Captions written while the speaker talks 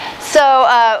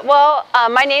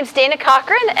My name's Dana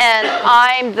Cochran, and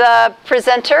I'm the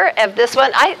presenter of this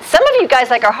one. Some of you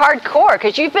guys are hardcore,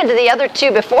 because you've been to the other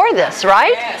two before this,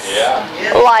 right? Yes.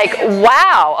 Yeah.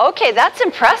 Wow. Okay, that's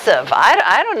impressive.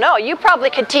 I don't know. You probably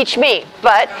could teach me,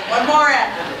 but... One more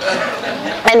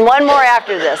after. And one more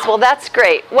after this. Well, that's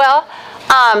great. Well,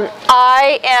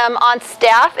 I am on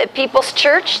staff at People's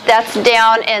Church. That's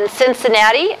down in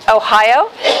Cincinnati, Ohio.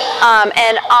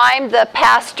 And I'm the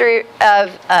pastor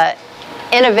of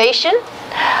innovation.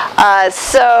 And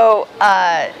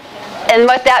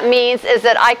what that means is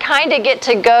that I kind of get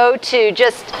to go to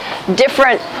just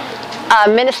different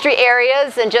ministry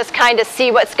areas and just kind of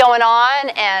see what's going on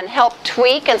and help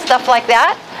tweak and stuff like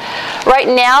that. Right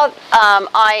now,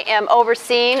 I am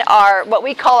overseeing what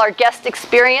we call our guest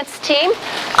experience team.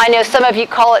 I know some of you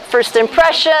call it first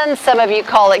impressions, some of you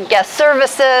call it guest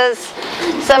services,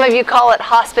 some of you call it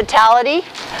hospitality,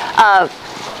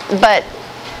 but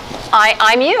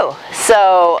I'm you.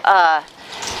 So,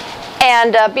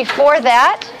 before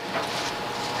that,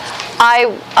 I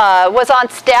was on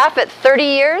staff at 30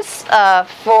 years at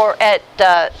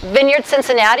Vineyard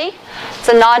Cincinnati. It's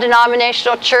a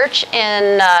non-denominational church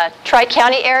in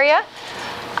Tri-County area.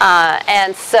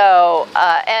 And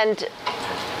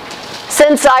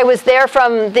since I was there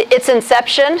from its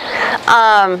inception,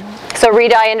 so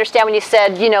Rita, I understand when you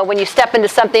said, when you step into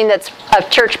something that's a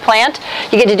church plant,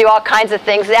 you get to do all kinds of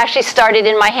things. It actually started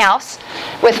in my house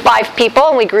with 5 people,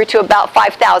 and we grew to about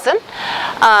 5,000.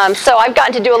 So I've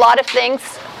gotten to do a lot of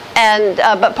things,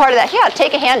 but part of that,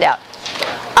 take a handout.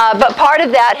 But part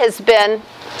of that has been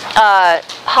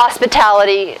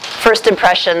hospitality, first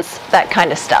impressions, that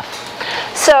kind of stuff.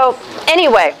 So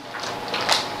anyway,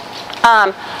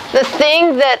 the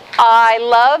thing that I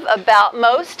love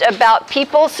most about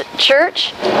People's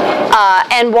Church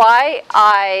and why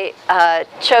I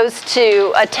chose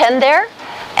to attend there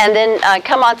and then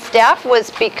come on staff was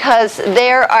because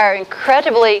there are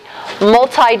incredibly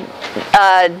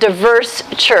diverse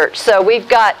church. So we've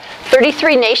got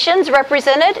 33 nations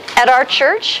represented at our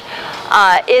church.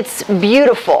 It's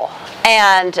beautiful,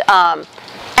 and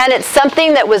it's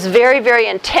something that was very, very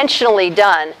intentionally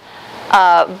done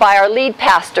by our lead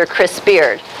pastor, Chris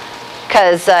Beard,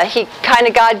 because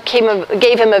God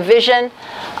gave him a vision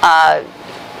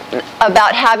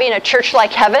about having a church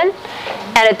like heaven,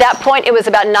 and at that point it was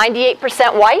about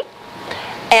 98% white,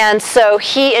 and so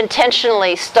he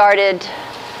intentionally started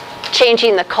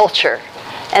changing the culture,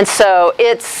 and so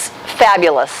it's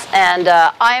fabulous, and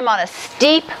I am on a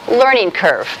steep learning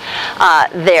curve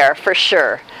there for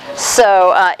sure.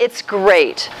 So it's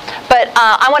great. But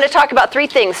I want to talk about 3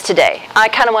 things today. I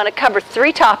kind of want to cover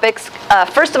 3 topics.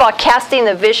 First of all, casting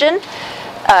the vision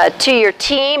to your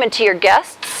team and to your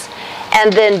guests,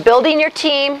 and then building your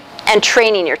team and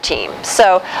training your team.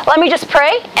 So let me just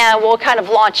pray, and we'll kind of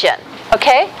launch in,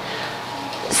 okay?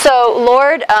 So,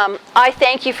 Lord, I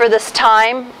thank you for this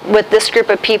time with this group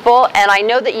of people, and I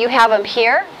know that you have them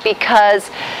here because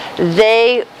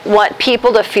they want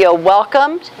people to feel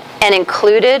welcomed and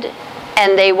included,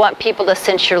 and they want people to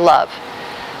sense your love.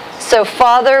 So,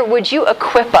 Father, would you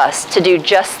equip us to do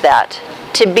just that,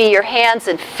 to be your hands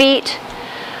and feet,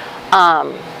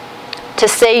 to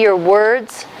say your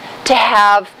words, to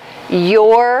have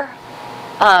your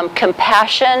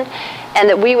compassion, and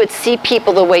that we would see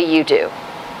people the way you do.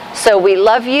 So we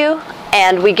love you,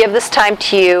 and we give this time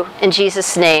to you in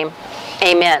Jesus' name.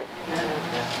 Amen.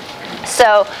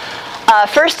 So,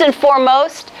 first and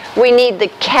foremost, we need to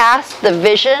cast the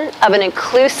vision of an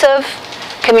inclusive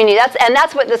community.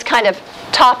 That's what this kind of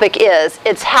topic is.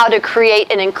 It's how to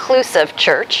create an inclusive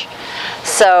church.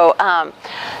 So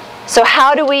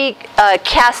how do we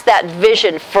cast that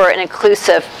vision for an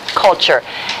inclusive culture?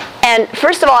 And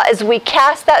first of all, as we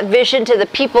cast that vision to the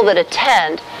people that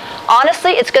attend,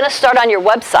 honestly, it's going to start on your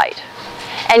website.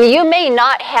 And you may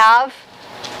not have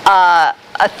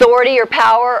authority or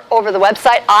power over the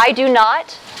website. I do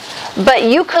not. But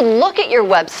you could look at your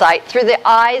website through the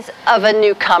eyes of a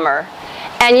newcomer,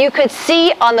 and you could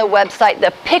see on the website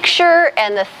the picture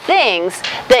and the things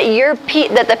that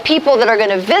the people that are going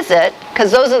to visit,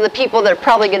 because those are the people that are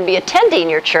probably going to be attending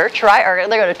your church, right? Or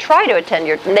they're going to try to attend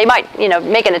they might,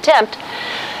 make an attempt.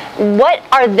 What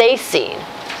are they seeing?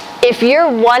 If you're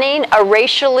wanting a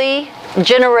racially,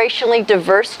 generationally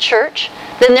diverse church,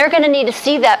 then they're going to need to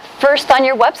see that first on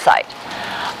your website,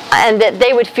 and that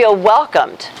they would feel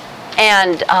welcomed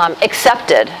and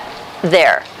accepted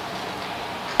there.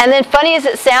 And then, funny as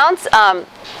it sounds,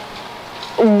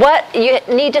 what you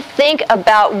need to think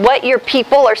about what your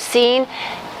people are seeing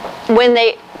when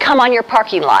they come on your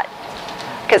parking lot.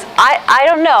 Because I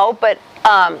don't know, but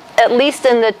at least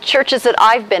in the churches that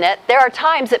I've been at, there are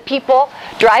times that people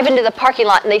drive into the parking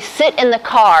lot and they sit in the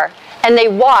car and they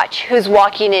watch who's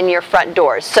walking in your front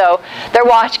doors. So they're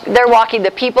watching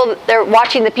the people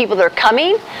that are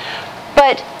coming,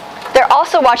 but they're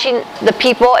also watching the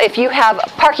people. If you have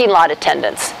parking lot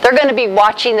attendants, they're going to be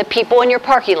watching the people in your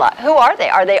parking lot. Who are they?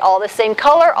 Are they all the same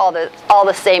color? All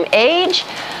the same age?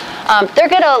 They're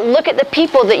going to look at the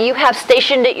people that you have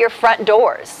stationed at your front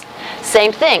doors.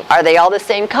 Same thing. Are they all the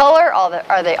same color?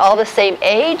 Are they all the same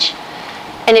age?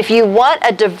 And if you want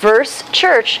a diverse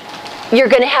church, you're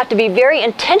going to have to be very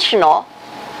intentional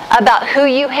about who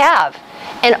you have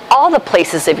in all the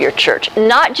places of your church,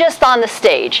 not just on the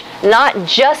stage, not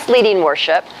just leading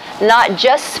worship, not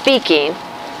just speaking.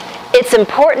 It's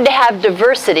important to have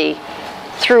diversity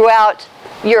throughout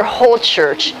your whole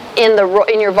church in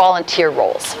your volunteer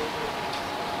roles.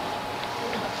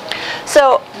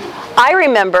 So I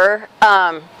remember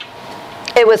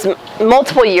it was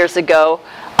multiple years ago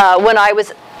when I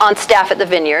was on staff at the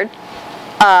Vineyard.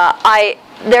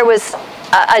 There was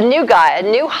a new guy, a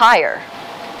new hire,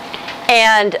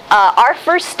 and our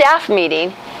first staff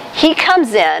meeting, he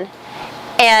comes in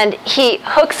and he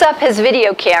hooks up his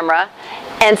video camera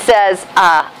and says,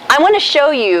 I want to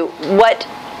show you what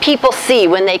people see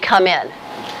when they come in.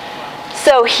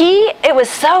 So it was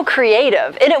so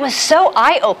creative and it was so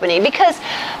eye-opening, because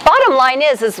bottom line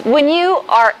is when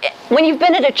you've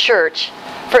been at a church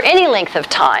for any length of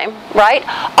time, right?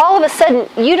 All of a sudden,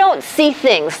 you don't see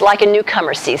things like a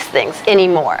newcomer sees things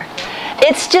anymore.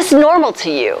 It's just normal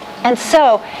to you. And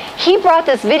so he brought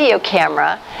this video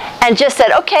camera and just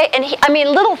said, okay, and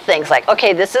little things like,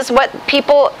 okay, this is what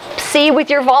people see with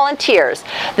your volunteers.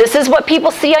 This is what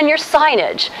people see on your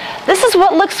signage. This is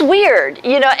what looks weird,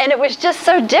 and it was just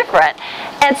so different.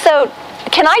 And so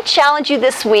can I challenge you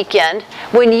this weekend,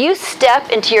 when you step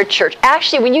into your church,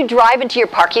 actually when you drive into your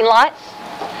parking lot,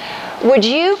 would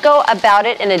you go about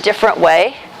it in a different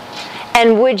way?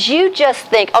 And would you just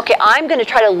think, okay, I'm going to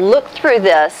try to look through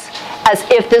this as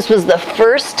if this was the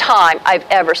first time I've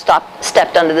ever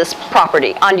stepped onto this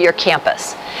property, onto your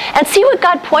campus, and see what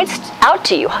God points out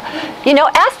to you.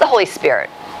 Ask the Holy Spirit,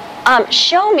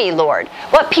 show me, Lord,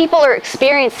 what people are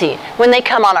experiencing when they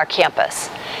come on our campus.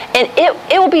 And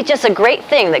it will be just a great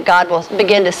thing that God will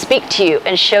begin to speak to you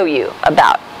and show you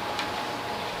about.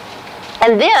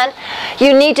 And then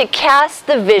you need to cast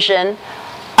the vision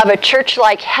of a church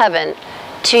like heaven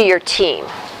to your team.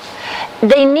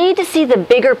 They need to see the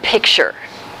bigger picture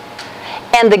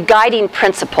and the guiding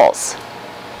principles.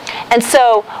 And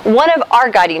so one of our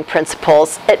guiding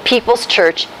principles at People's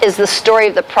Church is the story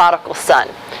of the prodigal son.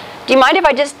 Do you mind if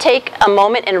I just take a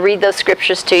moment and read those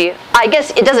scriptures to you? I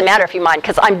guess it doesn't matter if you mind,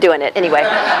 because I'm doing it anyway.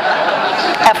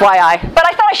 FYI. But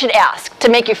I thought I should ask to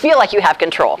make you feel like you have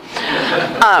control.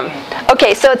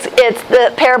 Okay, so it's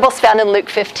the parables found in Luke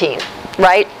 15,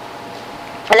 right?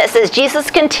 And it says,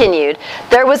 Jesus continued,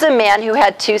 there was a man who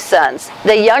had 2 sons.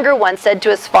 The younger one said to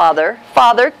his father,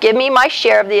 Father, give me my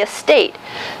share of the estate.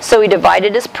 So he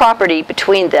divided his property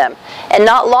between them. And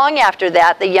not long after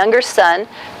that, the younger son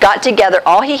got together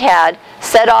all he had,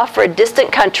 set off for a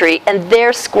distant country, and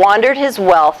there squandered his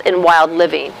wealth in wild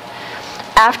living.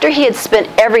 After he had spent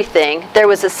everything, there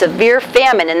was a severe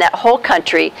famine in that whole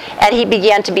country, and he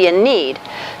began to be in need.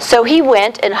 So he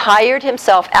went and hired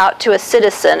himself out to a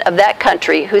citizen of that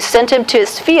country, who sent him to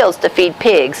his fields to feed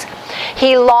pigs.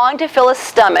 He longed to fill his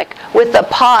stomach with the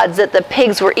pods that the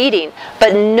pigs were eating,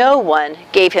 but no one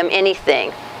gave him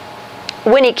anything.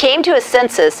 When he came to his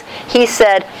senses, he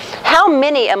said, How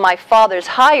many of my father's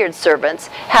hired servants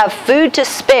have food to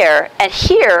spare, and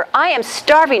here I am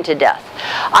starving to death?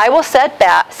 I will set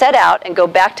out and go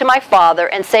back to my father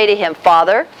and say to him,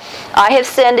 Father, I have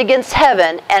sinned against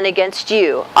heaven and against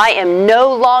you. I am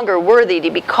no longer worthy to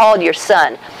be called your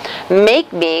son.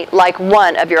 Make me like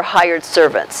one of your hired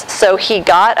servants. So he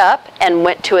got up and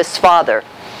went to his father.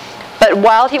 But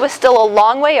while he was still a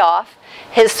long way off,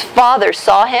 his father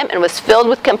saw him and was filled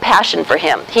with compassion for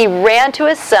him. He ran to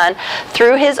his son,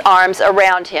 threw his arms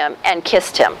around him, and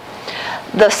kissed him.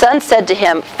 The son said to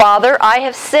him, Father, I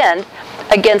have sinned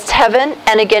against heaven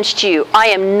and against you. I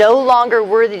am no longer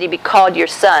worthy to be called your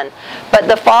son. But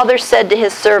the father said to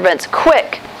his servants,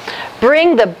 Quick,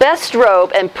 bring the best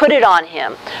robe and put it on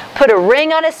him. Put a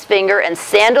ring on his finger and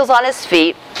sandals on his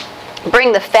feet.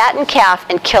 Bring the fattened calf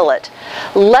and kill it.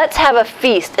 Let's have a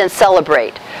feast and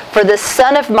celebrate. For this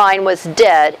son of mine was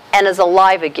dead and is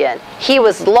alive again. He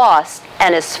was lost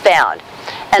and is found.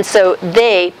 And so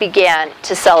they began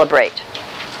to celebrate.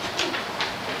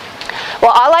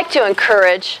 Well, I like to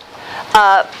encourage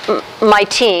my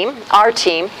team, our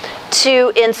team,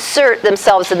 to insert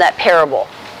themselves in that parable.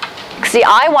 See,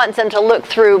 I want them to look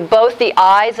through both the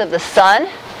eyes of the Son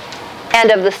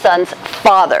and of the Son's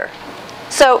Father.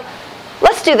 So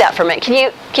let's do that for a minute.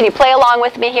 Can you play along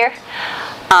with me here?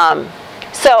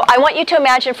 So I want you to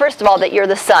imagine, first of all, that you're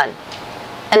the Son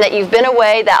and that you've been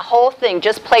away. That whole thing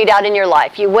just played out in your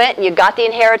life. You went, you got the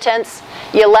inheritance,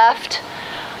 you left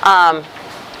on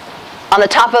the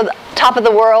top of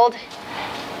the world,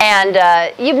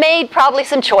 and you made probably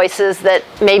some choices that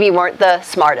maybe weren't the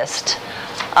smartest.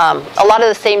 A lot of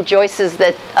the same choices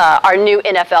that our new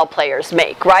NFL players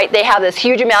make, right? They have this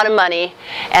huge amount of money,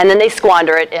 and then they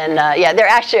squander it, and there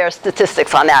actually are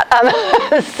statistics on that.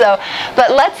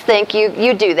 But let's think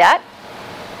you do that,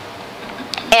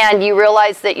 and you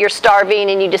realize that you're starving,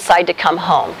 and you decide to come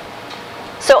home.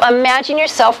 So imagine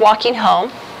yourself walking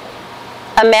home.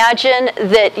 Imagine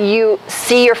that you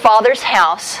see your Father's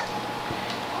house.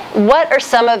 What are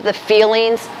some of the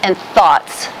feelings and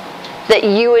thoughts that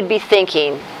you would be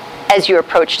thinking as you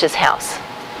approached his house?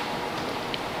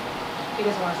 He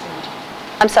doesn't want to see me.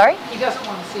 I'm sorry? He doesn't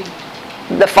want to see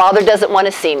me. The Father doesn't want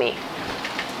to see me.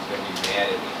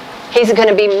 He's going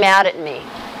to be mad at me.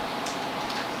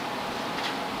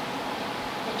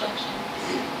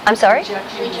 I'm sorry?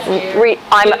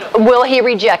 Will he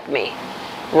reject me?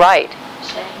 Right.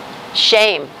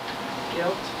 Shame.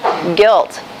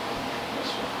 Guilt.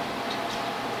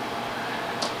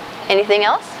 Anything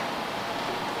else?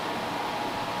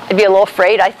 I'd be a little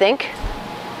afraid, I think.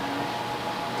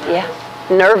 Yeah.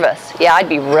 Nervous. Yeah, I'd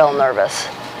be real nervous.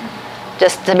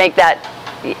 Just to make that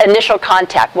initial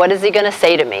contact. What is he going to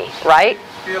say to me, right?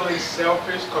 Feeling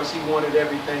selfish because he wanted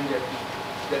everything that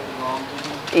belonged to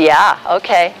him. Yeah,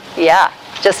 okay. Yeah.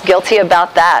 Just guilty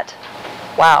about that.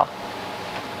 Wow.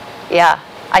 Yeah.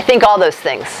 I think all those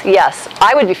things. Yes.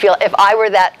 I would be if I were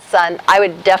that son, I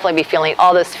would definitely be feeling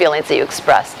all those feelings that you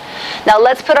expressed. Now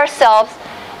let's put ourselves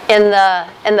in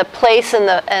the place and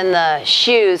the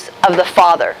shoes of the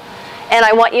Father. And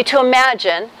I want you to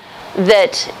imagine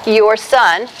that your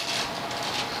son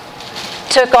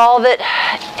took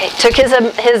his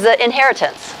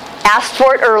inheritance, asked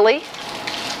for it early,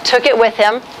 took it with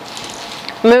him,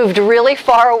 moved really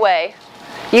far away.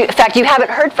 In fact, you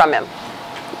haven't heard from him.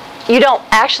 You don't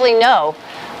actually know,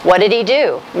 what did he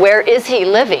do? Where is he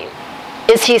living?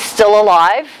 Is he still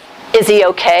alive? Is he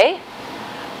okay?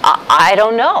 I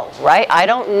don't know, right? I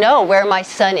don't know where my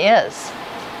son is.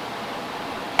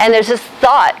 And there's this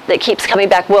thought that keeps coming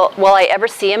back, will I ever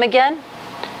see him again?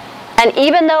 And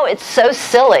even though it's so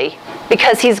silly,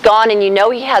 because he's gone and you know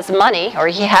he has money, or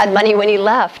he had money when he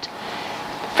left,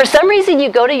 for some reason you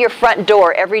go to your front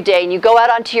door every day and you go out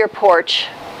onto your porch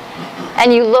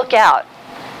and you look out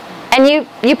and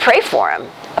you pray for him,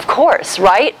 of course,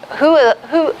 right? Who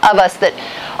of us that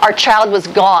our child was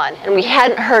gone and we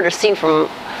hadn't heard or seen from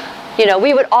him,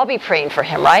 we would all be praying for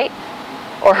him, right?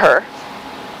 Or her.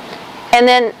 And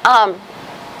then,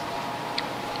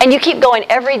 and you keep going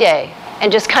every day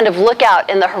and just kind of look out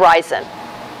in the horizon.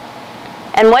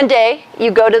 And one day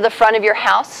you go to the front of your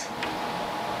house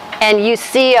and you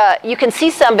can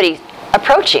see somebody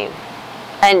approaching,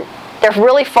 and they're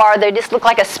really far. They just look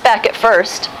like a speck at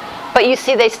first, but you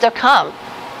see they still come.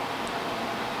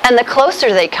 And the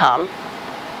closer they come,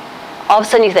 all of a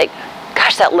sudden you think,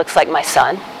 gosh, that looks like my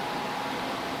son.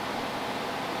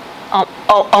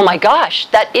 Oh my gosh,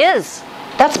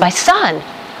 that's my son.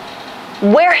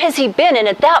 Where has he been? And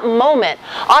at that moment,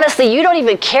 honestly, you don't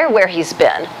even care where he's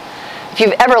been. If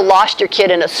you've ever lost your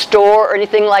kid in a store or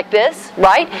anything like this,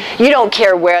 right? You don't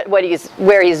care where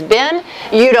he's been.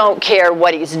 You don't care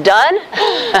what he's done.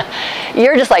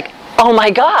 You're just like, oh my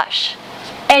gosh.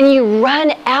 And you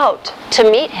run out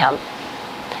to meet him.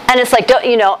 And it's like,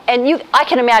 I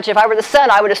can imagine if I were the son,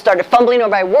 I would have started fumbling over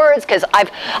my words because I've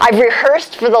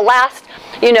rehearsed for the last,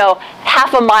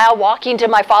 half a mile walking to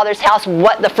my Father's house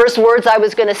what the first words I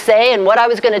was going to say and what I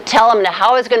was going to tell him and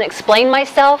how I was going to explain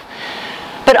myself.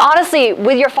 But honestly,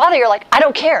 with your Father, you're like, I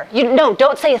don't care.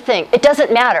 Don't say a thing. It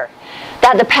doesn't matter.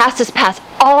 That the past is past.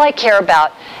 All I care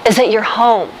about is that you're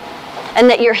home and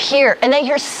that you're here and that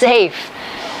you're safe.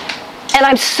 And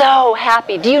I'm so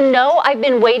happy. Do you know I've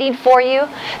been waiting for you?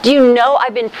 Do you know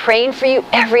I've been praying for you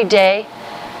every day?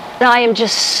 And I am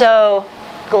just so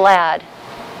glad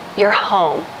you're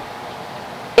home.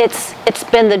 It's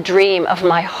been the dream of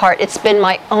my heart. It's been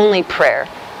my only prayer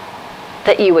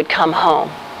that you would come home.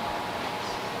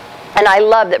 And I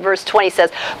love that verse 20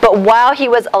 says, but while he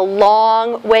was a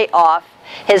long way off,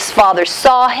 his father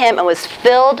saw him and was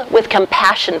filled with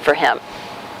compassion for him.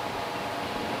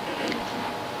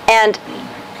 And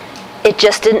it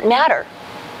just didn't matter.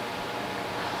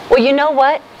 Well, you know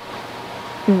what?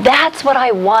 That's what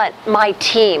I want my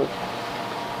team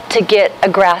to get a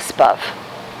grasp of.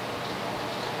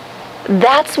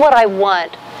 That's what I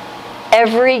want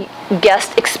every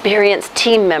guest experience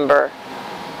team member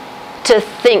to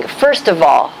think. First of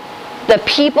all, the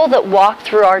people that walk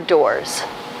through our doors,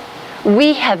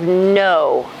 we have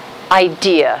no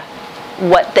idea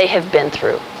what they have been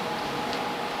through.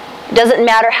 It doesn't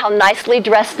matter how nicely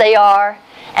dressed they are,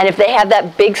 and if they have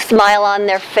that big smile on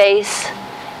their face,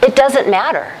 it doesn't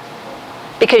matter.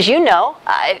 Because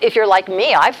if you're like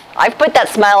me, I've put that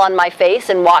smile on my face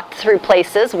and walked through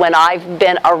places when I've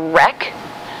been a wreck.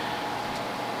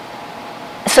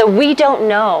 So we don't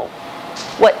know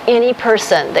what any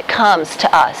person that comes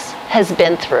to us has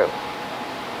been through.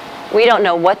 We don't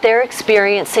know what they're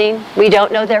experiencing. We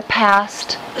don't know their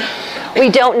past. We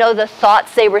don't know the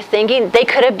thoughts they were thinking. They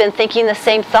could have been thinking the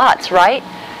same thoughts, right?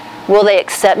 Will they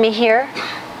accept me here?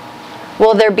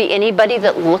 Will there be anybody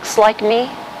that looks like me?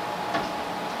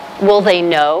 Will they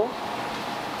know?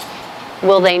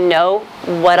 Will they know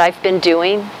what I've been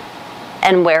doing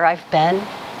and where I've been?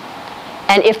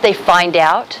 And if they find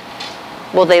out,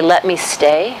 will they let me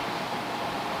stay?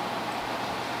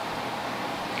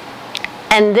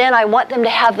 And then I want them to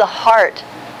have the heart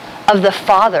of the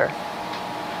Father.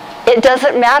 It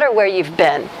doesn't matter where you've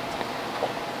been.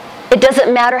 It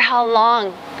doesn't matter how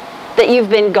long that you've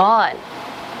been gone.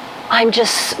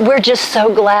 We're just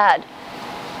so glad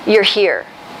you're here.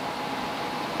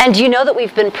 And do you know that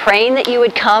we've been praying that you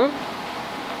would come?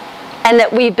 And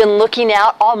that we've been looking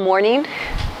out all morning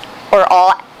or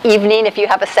all evening if you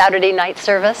have a Saturday night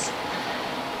service.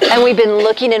 And we've been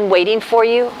looking and waiting for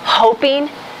you, hoping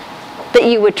that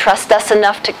you would trust us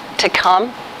enough to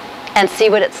come and see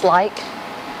what it's like.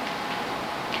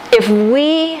 If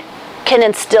we can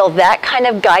instill that kind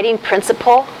of guiding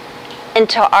principle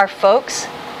into our folks,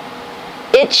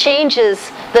 it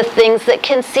changes the things that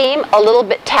can seem a little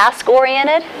bit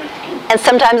task-oriented and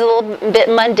sometimes a little bit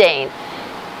mundane.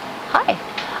 Hi.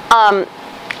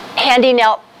 Handing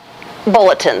out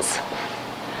bulletins,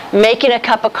 making a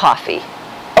cup of coffee,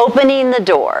 opening the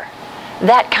door,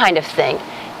 that kind of thing.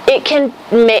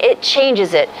 It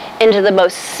changes it into the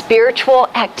most spiritual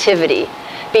activity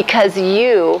because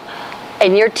you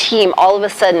and your team all of a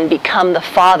sudden become the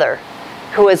father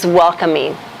who is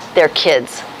welcoming their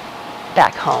kids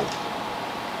back home.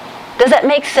 Does that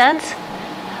make sense?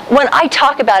 When I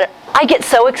talk about it, I get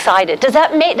so excited. Does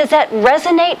that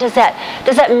resonate? Does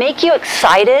that make you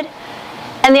excited?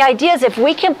 And the idea is if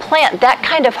we can plant that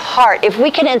kind of heart, if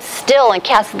we can instill and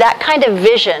cast that kind of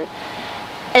vision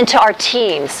into our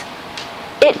teams,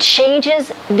 it changes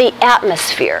the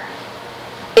atmosphere.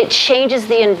 It changes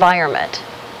the environment.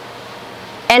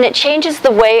 And it changes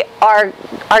the way our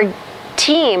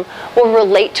team will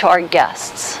relate to our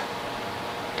guests.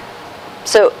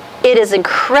 So it is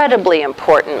incredibly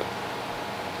important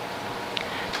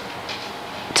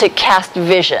to cast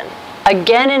vision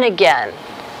again and again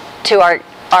to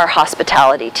our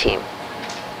hospitality team.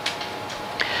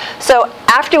 So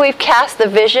after we've cast the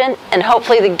vision, and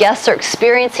hopefully the guests are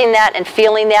experiencing that and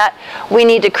feeling that, we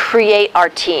need to create our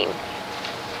team.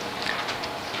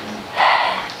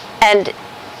 And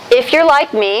if you're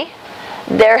like me,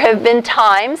 there have been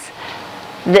times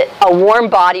that a warm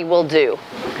body will do.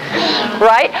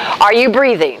 Right? Are you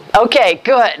breathing? Okay,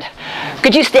 good.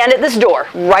 Could you stand at this door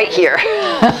right here?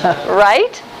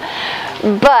 Right?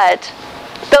 But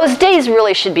those days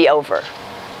really should be over.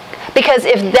 Because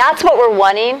if that's what we're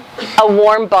wanting, a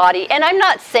warm body, and I'm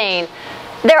not saying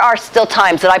there are still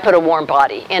times that I put a warm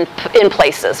body in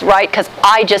places, right? Because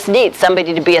I just need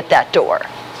somebody to be at that door.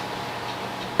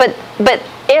 But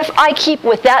if I keep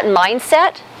with that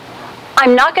mindset,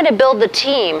 I'm not going to build the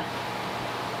team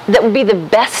that would be the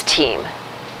best team.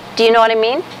 Do you know what I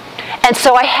mean? And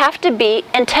so I have to be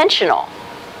intentional.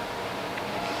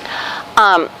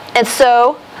 And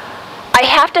so I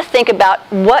have to think about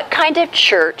what kind of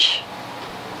church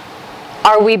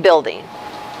are we building?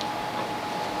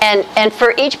 And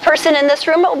for each person in this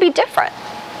room, it will be different.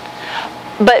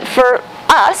 But for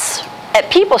us at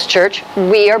People's Church,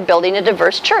 we are building a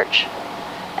diverse church.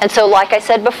 And so like I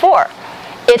said before,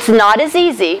 it's not as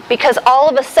easy because all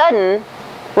of a sudden,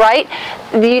 right,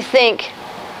 you think,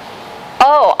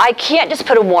 oh, I can't just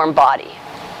put a warm body.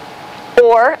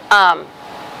 Or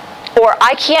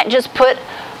I can't just put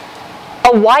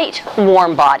a white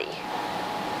warm body.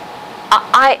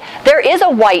 There is a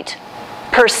white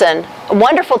person, a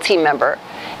wonderful team member,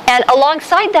 and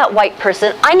alongside that white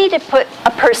person, I need to put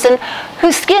a person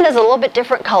whose skin is a little bit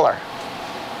different color.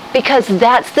 Because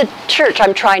that's the church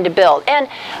I'm trying to build. And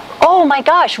oh my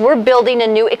gosh, we're building a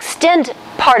new Extend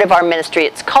part of our ministry.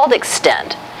 It's called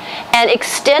Extend. And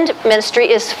extend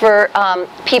ministry is for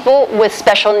people with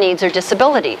special needs or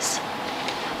disabilities.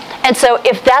 And so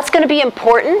if that's going to be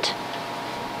important,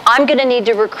 I'm going to need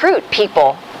to recruit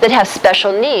people that have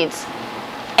special needs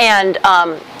and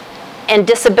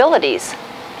disabilities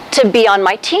to be on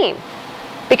my team.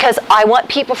 Because I want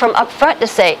people from up front to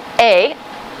say, A,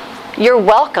 you're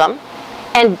welcome,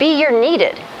 and B, you're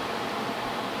needed.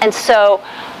 And so,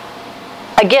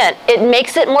 again, it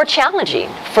makes it more challenging,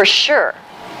 for sure.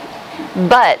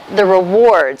 But the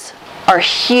rewards are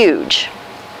huge.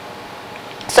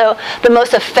 So the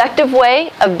most effective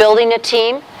way of building a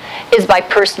team is by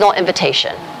personal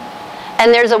invitation.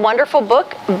 And there's a wonderful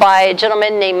book by a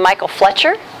gentleman named Michael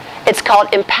Fletcher. It's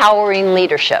called Empowering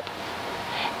Leadership.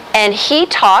 And he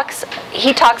talks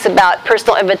about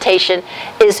personal invitation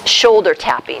is shoulder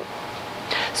tapping.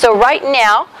 So right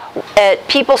now at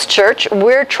People's Church,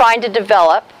 we're trying to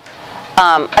develop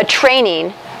a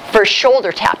training for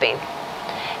shoulder tapping.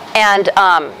 And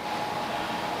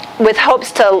with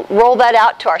hopes to roll that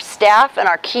out to our staff and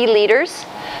our key leaders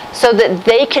so that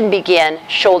they can begin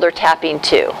shoulder tapping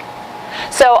too.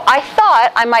 So I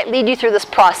thought I might lead you through this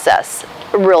process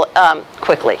real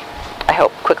quickly. I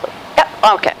hope quickly.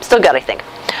 Yeah, okay, still good, I think.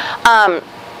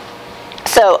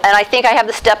 And I think I have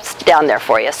the steps down there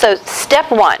for you. So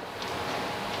step 1,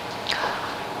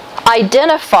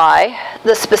 identify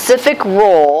the specific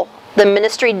role the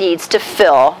ministry needs to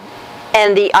fill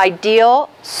and the ideal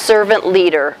servant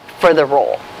leader for the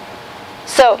role.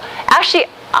 So actually,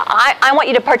 I want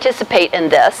you to participate in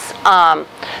this.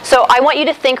 So I want you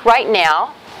to think right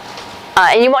now,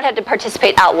 and you won't have to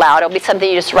participate out loud. It'll be something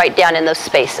you just write down in those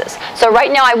spaces. So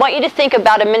right now, I want you to think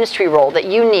about a ministry role that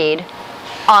you need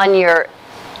on your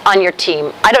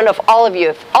team. I don't know if all of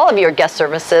you are guest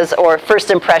services or first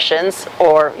impressions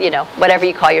or whatever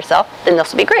you call yourself, then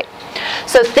this will be great.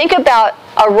 So think about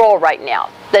a role right now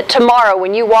that tomorrow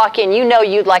when you walk in,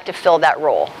 you'd like to fill that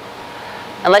role.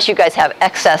 Unless you guys have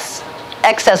excess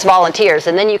volunteers,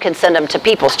 and then you can send them to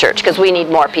People's Church because we need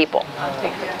more people.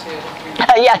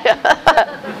 Yeah.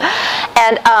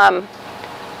 And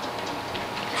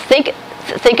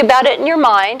think about it in your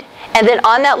mind, and then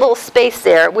on that little space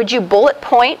there, would you bullet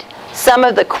point some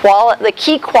of the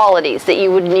key qualities that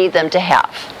you would need them to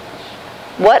have?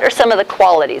 What are some of the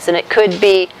qualities? And it could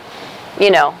be,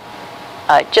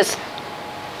 just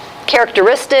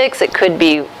characteristics. It could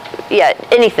be,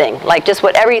 anything, like just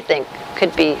whatever you think.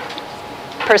 Could be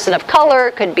a person of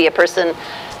color, could be a person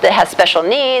that has special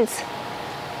needs.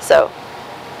 So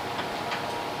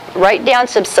write down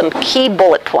some key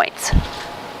bullet points.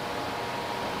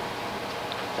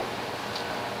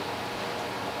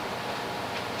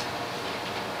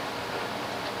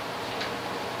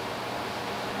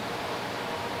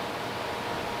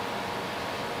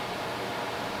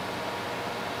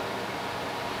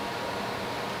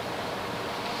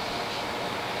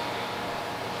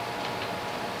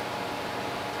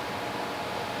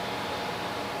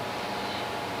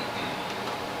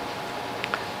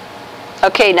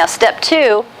 Okay, now step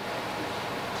 2,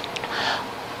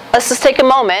 let's just take a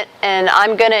moment, and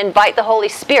I'm going to invite the Holy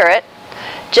Spirit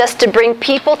just to bring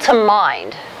people to your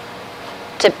mind,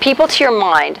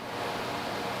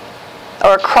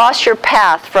 or across your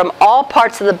path from all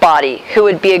parts of the body who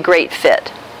would be a great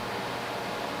fit.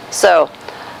 So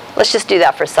let's just do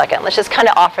that for a second. Let's just kind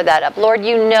of offer that up. Lord,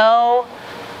 you know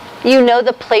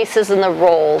the places and the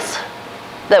roles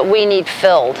that we need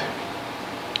filled.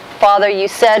 Father, you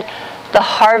said, the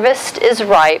harvest is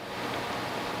ripe,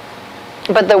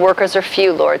 but the workers are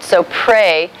few, Lord. So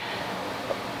pray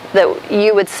that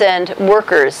you would send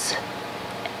workers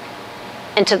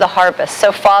into the harvest.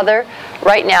 So Father,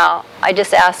 right now, I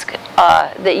just ask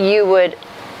that you would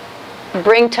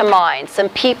bring to mind some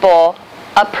people,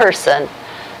 a person,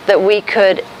 that we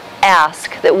could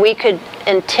ask, that we could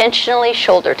intentionally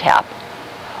shoulder tap.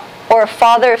 Or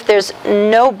Father, if there's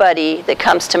nobody that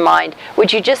comes to mind,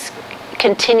 would you just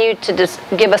continue to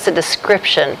give us a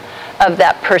description of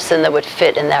that person that would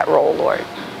fit in that role, Lord.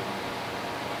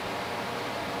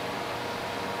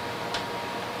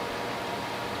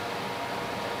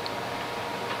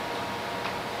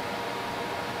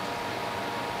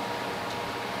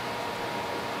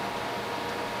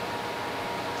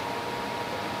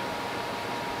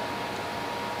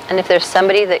 And if there's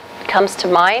somebody that comes to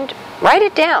mind, write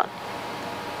it down.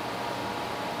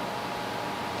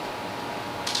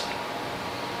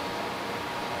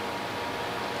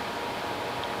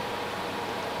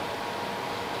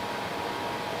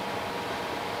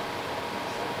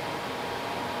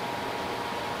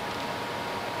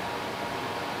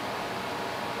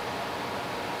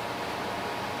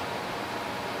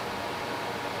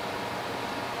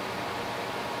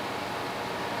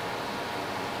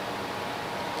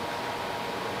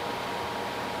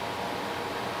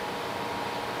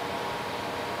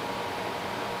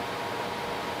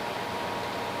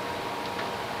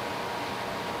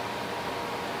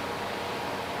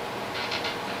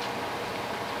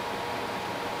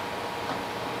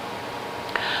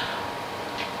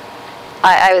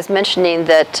 I was mentioning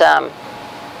that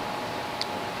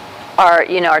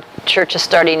our church is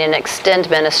starting an Extend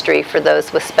ministry for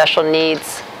those with special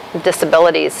needs,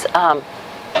 disabilities. And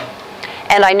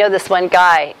I know this one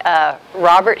guy,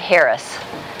 Robert Harris.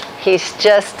 He's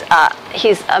just,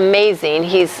 he's amazing.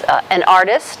 He's an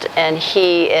artist, and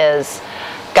he is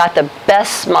got the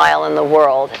best smile in the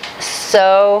world.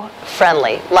 So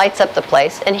friendly, lights up the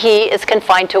place. And he is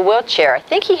confined to a wheelchair. I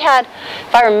think he had,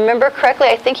 if I remember correctly,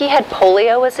 I think he had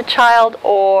polio as a child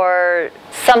or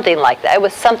something like that. It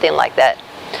was something like that.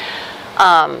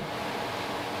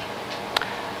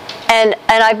 And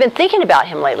I've been thinking about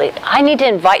him lately. I need to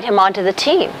invite him onto the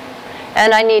team.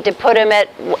 And I need to put him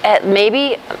at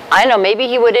maybe, I don't know, maybe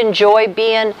he would enjoy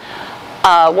being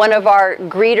one of our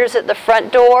greeters at the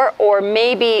front door, or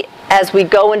maybe as we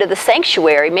go into the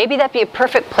sanctuary, maybe that'd be a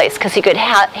perfect place because he could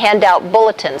hand out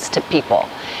bulletins to people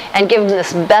and give them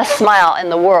this best smile in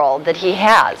the world that he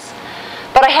has.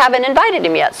 But I haven't invited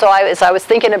him yet. So as I was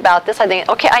thinking about this, I think,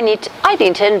 okay, I need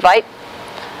to invite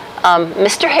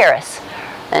Mr. Harris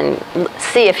and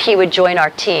see if he would join our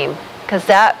team, because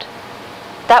that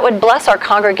would bless our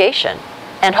congregation,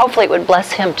 and hopefully it would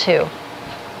bless him too.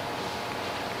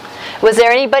 Was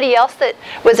there anybody else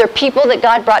was there people that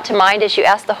God brought to mind as you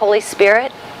asked the Holy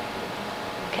Spirit?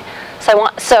 Okay.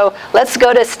 So let's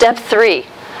go to step 3.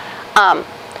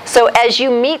 So as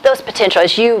you meet those potential,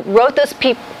 as you wrote those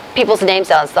people's names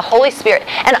down, it's the Holy Spirit.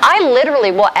 And I literally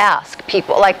will ask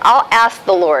people, like I'll ask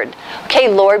the Lord, okay,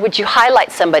 Lord, would you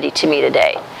highlight somebody to me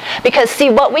today? Because see,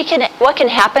 what can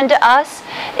happen to us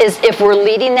is if we're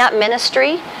leading that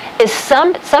ministry, is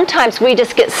sometimes we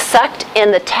just get sucked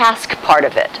in the task part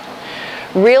of it.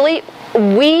 Really,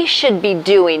 we should be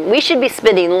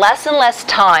spending less and less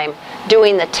time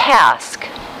doing the task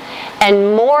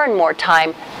and more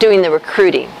time doing the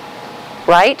recruiting,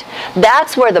 right?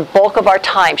 That's where the bulk of our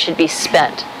time should be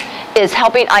spent, is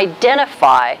helping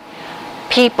identify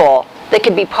people that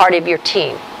could be part of your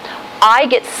team. I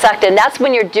get sucked in. That's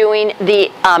when you're doing the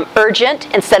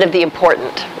urgent instead of the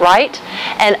important, right?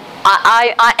 And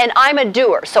I'm a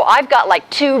doer, so I've got like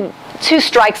two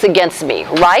strikes against me,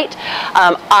 right?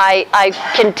 I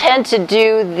can tend to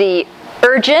do the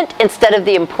urgent instead of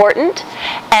the important,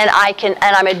 and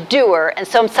I'm a doer, and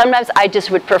so sometimes I just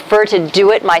would prefer to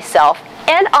do it myself.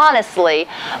 And honestly,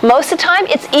 most of the time,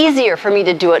 it's easier for me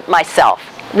to do it myself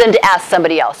than to ask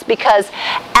somebody else, because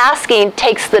asking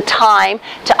takes the time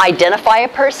to identify a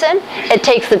person, it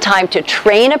takes the time to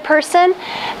train a person,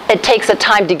 it takes the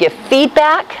time to give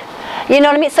feedback. You know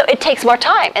what I mean? So it takes more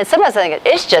time. And sometimes I think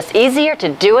it's just easier to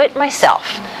do it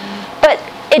myself. But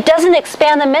it doesn't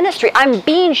expand the ministry. I'm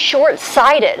being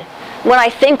short-sighted when I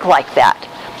think like that.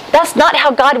 That's not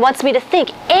how God wants me to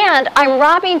think. And I'm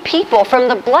robbing people from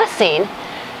the blessing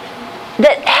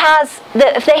that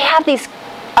if they have these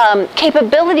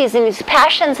capabilities and these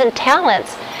passions and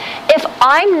talents, if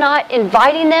I'm not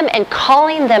inviting them and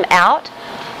calling them out,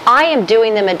 I am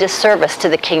doing them a disservice to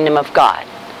the kingdom of God.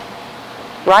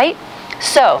 Right?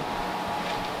 So,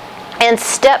 in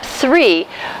step 3,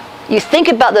 you think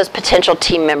about those potential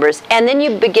team members, and then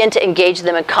you begin to engage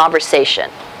them in conversation.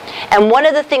 And one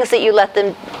of the things that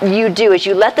you do is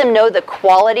you let them know the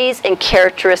qualities and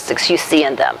characteristics you see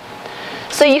in them.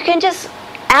 So you can just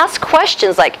ask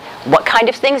questions like, what kind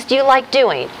of things do you like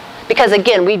doing? Because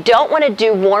again, we don't want to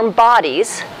do warm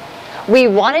bodies. We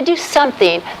want to do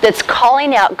something that's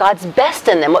calling out God's best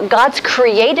in them, what God's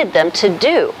created them to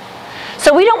do.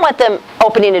 So we don't want them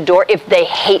opening a door if they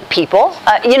hate people.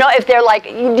 If they're like,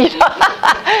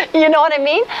 you know what I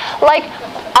mean? Like,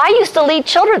 I used to lead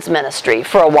children's ministry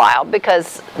for a while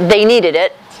because they needed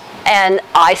it, and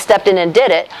I stepped in and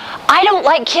did it. I don't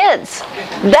like kids.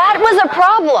 That was a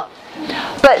problem.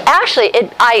 But actually,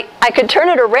 I could turn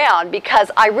it around because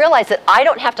I realized that I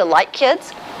don't have to like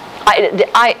kids.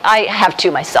 I have two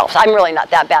myself. I'm really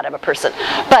not that bad of a person.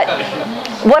 But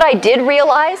what I did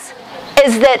realize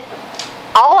is that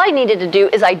all I needed to do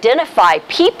is identify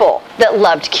people that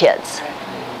loved kids.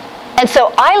 And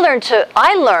so I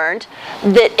learned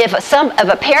that if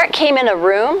a parent came in a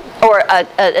room, or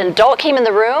an adult came in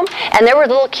the room, and there were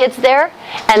little kids there,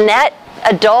 and that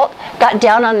adult got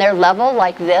down on their level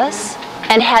like this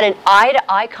and had an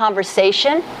eye-to-eye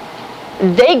conversation,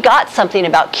 they got something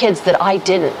about kids that I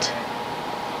didn't.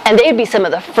 And they'd be some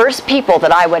of the first people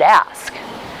that I would ask.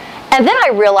 And then I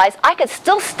realized I could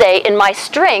still stay in my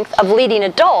strength of leading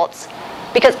adults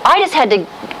because I just had to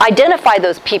identify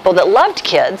those people that loved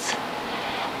kids,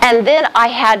 and then I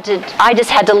just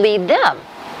had to lead them.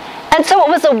 And so it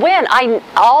was a win.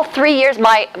 All 3 years,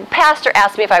 my pastor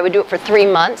asked me if I would do it for 3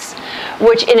 months,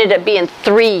 which ended up being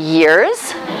 3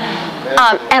 years.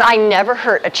 And I never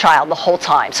hurt a child the whole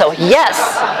time. So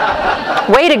yes,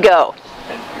 way to go.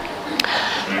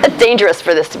 It's dangerous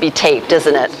for this to be taped,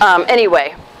 isn't it?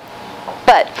 Anyway.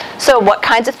 So what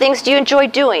kinds of things do you enjoy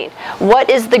doing? What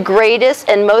is the greatest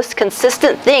and most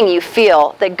consistent thing you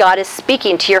feel that God is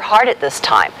speaking to your heart at this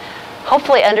time?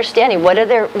 Hopefully understanding what are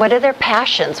their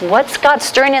passions? What's God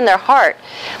stirring in their heart?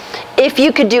 If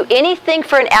you could do anything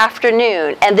for an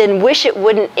afternoon and then wish it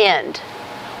wouldn't end,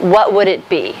 what would it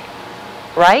be?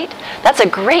 Right? That's a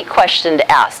great question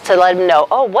to ask, to let them know,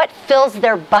 what fills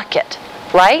their bucket,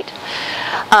 right?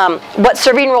 What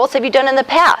serving roles have you done in the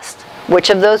past?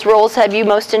 Which of those roles have you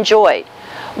most enjoyed?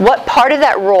 What part of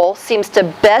that role seems to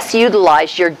best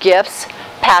utilize your gifts,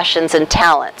 passions, and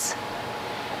talents?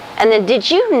 And then, did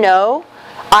you know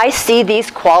I see these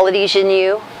qualities in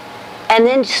you? And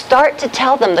then start to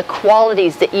tell them the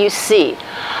qualities that you see.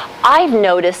 I've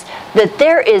noticed that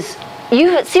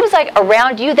it seems like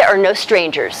around you there are no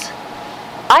strangers.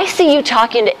 I see you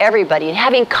talking to everybody and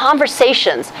having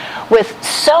conversations with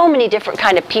so many different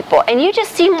kind of people, and you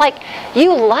just seem like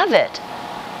you love it.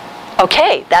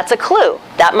 Okay, that's a clue.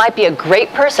 That might be a great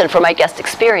person for my guest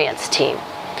experience team.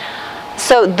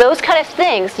 So those kind of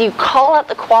things, you call out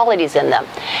the qualities in them.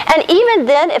 And even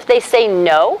then, if they say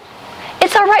no,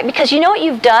 it's all right, because you know what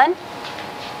you've done?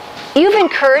 You've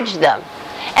encouraged them.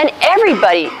 And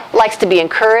everybody likes to be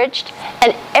encouraged,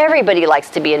 and everybody likes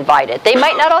to be invited. They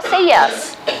might not all say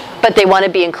yes, but they want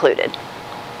to be included,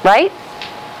 right?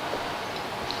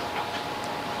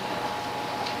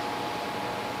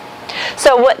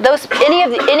 So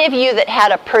any of you that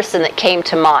had a person that came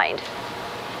to mind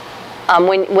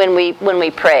when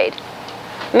we prayed,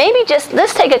 maybe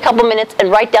let's take a couple minutes and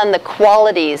write down the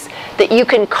qualities that you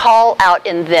can call out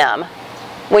in them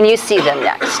when you see them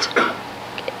next.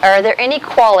 Are there any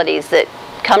qualities that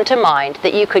come to mind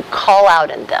that you could call out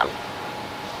in them?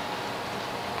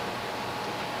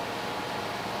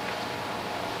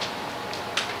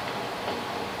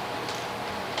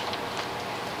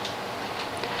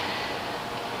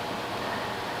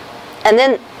 And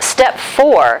then step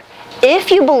 4,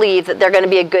 if you believe that they're going to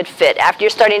be a good fit after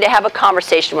you're starting to have a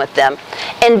conversation with them,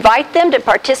 invite them to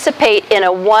participate in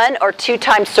a 1 or 2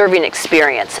 time serving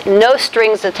experience. No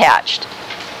strings attached.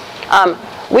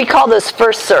 We call those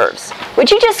first serves. Would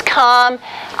you just come?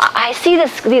 I see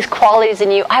these qualities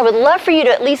in you. I would love for you to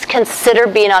at least consider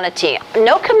being on a team.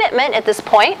 No commitment at this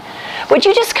point. Would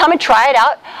you just come and try it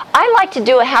out? I like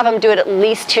to have them do it at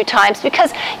least 2 times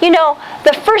because,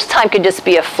 the first time could just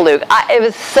be a fluke. It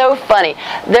was so funny.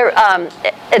 There,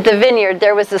 at the Vineyard,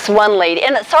 there was this one lady,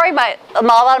 and sorry, a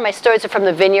lot of my stories are from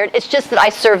the Vineyard. It's just that I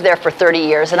served there for 30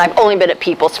 years, and I've only been at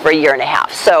People's for a year and a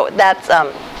half. So that's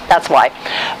why.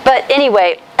 But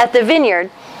anyway, at the Vineyard,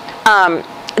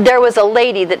 there was a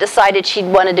lady that decided she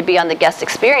wanted to be on the guest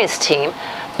experience team,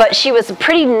 but she was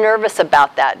pretty nervous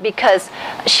about that because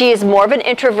she is more of an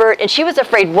introvert, and she was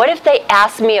afraid, what if they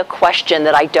ask me a question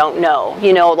that I don't know?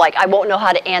 Like I won't know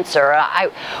how to answer,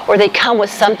 or they come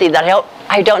with something that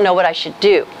I don't know what I should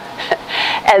do.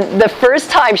 And the first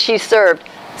time she served,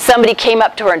 somebody came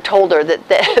up to her and told her that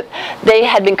they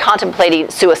had been contemplating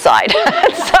suicide.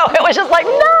 So it was just like,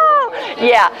 no!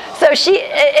 Yeah. So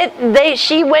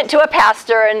she went to a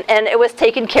pastor and it was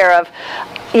taken care of.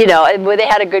 They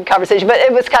had a good conversation, but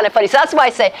it was kind of funny. So that's why I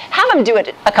say, have them do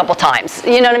it a couple times.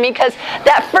 You know what I mean? Because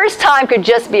that first time could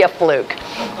just be a fluke.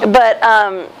 But,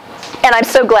 and I'm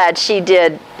so glad she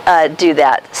did do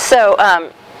that. So,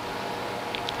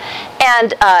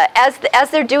 and as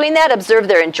they're doing that, observe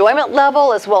their enjoyment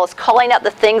level as well as calling out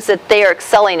the things that they are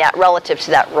excelling at relative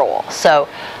to that role. So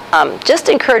just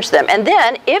encourage them. And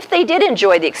then if they did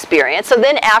enjoy the experience, so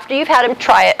then after you've had them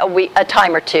try it a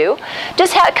time or 2,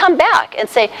 just come back and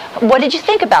say, what did you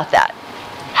think about that?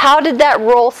 How did that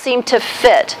role seem to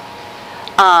fit?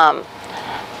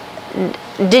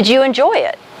 Did you enjoy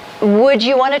it? Would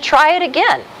you want to try it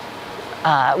again?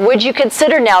 Would you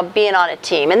consider now being on a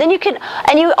team? And then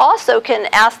you also can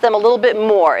ask them a little bit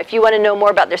more if you want to know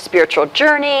more about their spiritual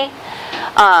journey.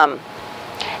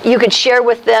 You could share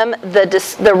with them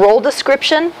the role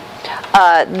description,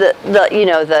 the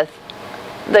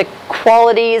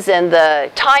qualities and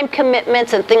the time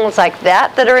commitments and things like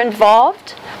that are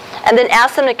involved, and then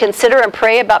ask them to consider and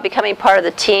pray about becoming part of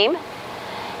the team,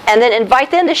 and then invite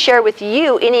them to share with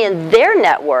you any in their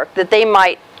network that they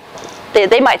might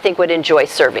think would enjoy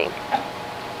serving.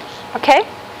 Okay?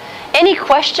 Any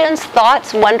questions,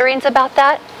 thoughts, wonderings about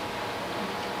that?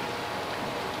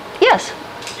 Yes?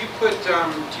 Do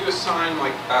you assign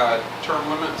term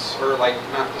limits, or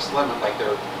not just limit,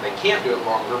 they can't do it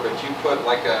longer, but you put do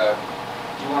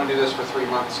you want to do this for 3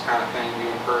 months kind of thing? Do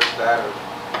you encourage that? Or?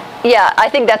 Yeah, I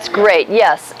think that's great.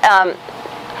 Yes.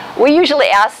 We usually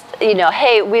ask,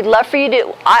 hey, we'd love for you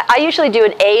to, I usually do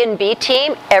an A and B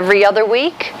team every other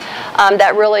week.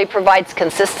 That really provides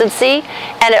consistency,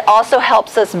 and it also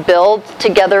helps us build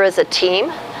together as a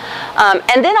team.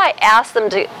 And then I ask them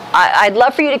I'd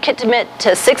love for you to commit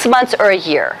to 6 months or a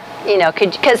year.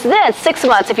 Because then 6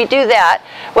 months, if you do that,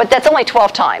 that's only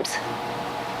 12 times,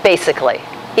 basically.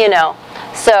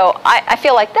 So I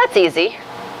feel like that's easy.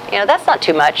 That's not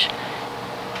too much.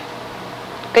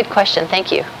 Good question.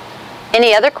 Thank you.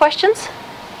 Any other questions?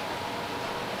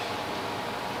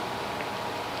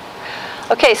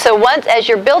 Okay, so once as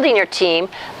you're building your team,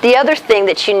 the other thing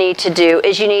that you need to do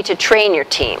is you need to train your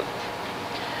team.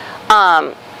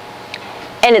 And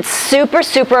it's super,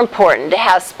 super important to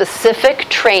have specific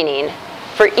training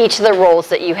for each of the roles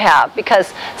that you have,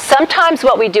 because sometimes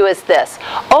what we do is this.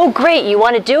 Oh, great, you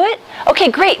want to do it?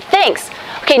 Okay, great, thanks.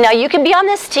 Okay, now you can be on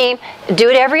this team, do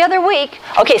it every other week.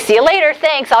 Okay, see you later,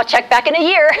 thanks, I'll check back in a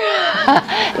year.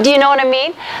 Do you know what I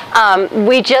mean?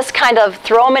 We just kind of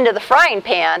throw them into the frying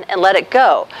pan and let it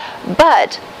go.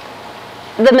 But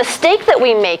the mistake that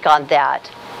we make on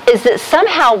that is that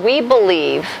somehow we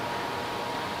believe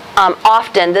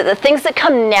often that the things that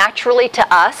come naturally to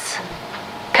us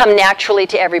come naturally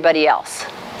to everybody else.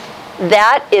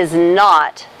 That is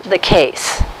not the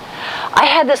case. I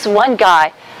had this one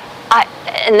guy,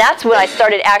 and that's when I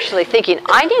started actually thinking,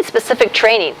 I need specific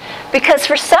training, because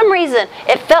for some reason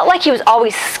it felt like he was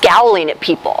always scowling at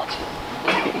people.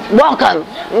 Welcome.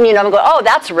 I'm going, oh,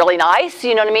 that's really nice.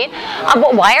 You know what I mean?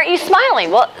 But why aren't you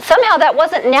smiling? Well, somehow that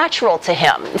wasn't natural to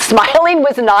him. Smiling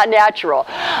was not natural.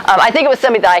 I think it was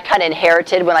something that I kind of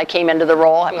inherited when I came into the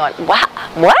role. I'm going, wow,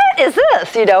 what is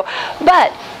this?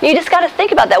 But you just got to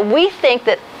think about that. We think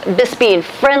that this being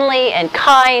friendly and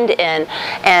kind and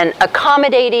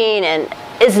accommodating and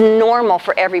is normal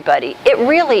for everybody. It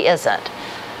really isn't.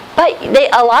 But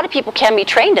a lot of people can be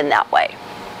trained in that way.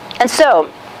 And so,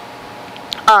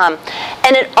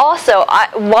 and it also,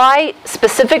 why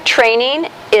specific training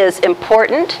is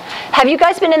important. Have you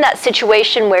guys been in that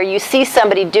situation where you see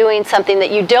somebody doing something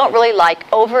that you don't really like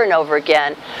over and over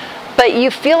again, but you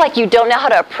feel like you don't know how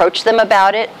to approach them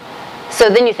about it? So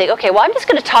then you think, okay, well, I'm just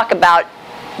going to talk about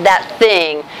that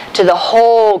thing to the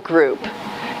whole group.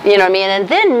 You know what I mean? And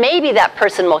then maybe that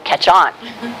person will catch on.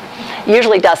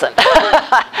 Usually doesn't,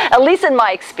 at least in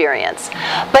my experience.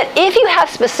 But if you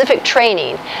have specific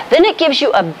training, then it gives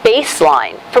you a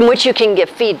baseline from which you can give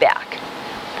feedback.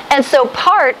 And so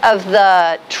part of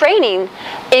the training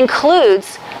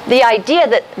includes the idea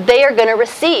that they are going to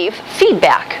receive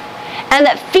feedback. And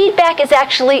that feedback is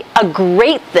actually a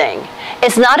great thing.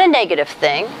 It's not a negative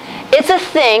thing. It's a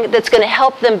thing that's going to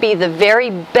help them be the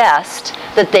very best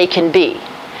that they can be.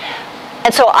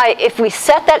 And so if we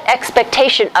set that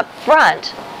expectation up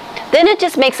front, then it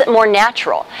just makes it more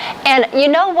natural. And you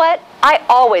know what? I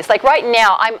always, like right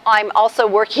now, I'm also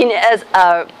working as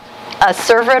a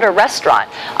server at a restaurant.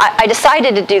 I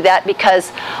decided to do that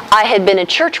because I had been in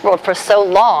church world for so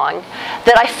long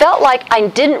that I felt like I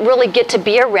didn't really get to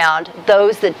be around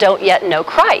those that don't yet know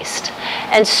Christ.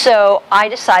 And so I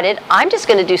decided I'm just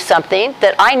going to do something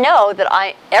that I know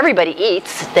that everybody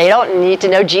eats. They don't need to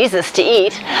know Jesus to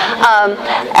eat.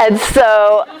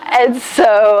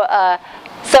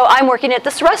 So I'm working at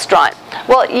this restaurant.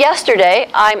 Well, yesterday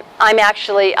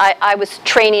I was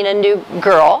training a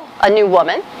new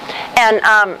woman,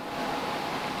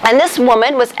 and this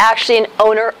woman was actually an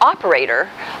owner-operator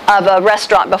of a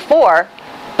restaurant before,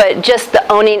 but just the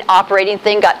operating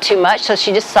thing got too much, so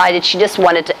she decided she just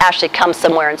wanted to actually come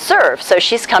somewhere and serve. So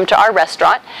she's come to our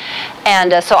restaurant,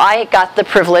 and so I got the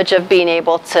privilege of being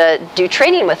able to do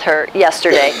training with her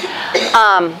yesterday.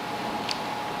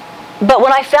 But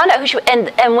when I found out who she was,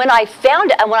 and when I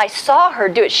saw her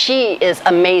do it, she is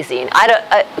amazing.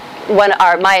 When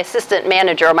my assistant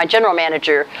manager or my general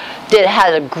manager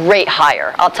had a great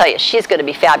hire, I'll tell you, she's going to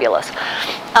be fabulous.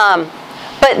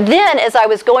 But then as I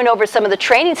was going over some of the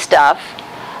training stuff,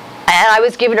 and I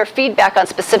was giving her feedback on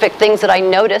specific things that I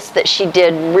noticed that she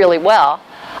did really well,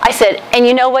 I said, and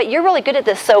you know what, you're really good at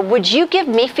this, so would you give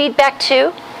me feedback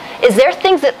too? Is there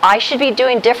things that I should be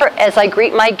doing different as I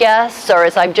greet my guests, or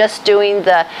as I'm just doing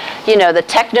the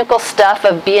technical stuff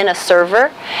of being a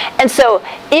server? And so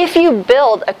if you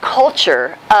build a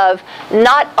culture of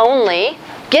not only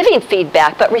giving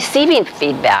feedback, but receiving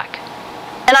feedback.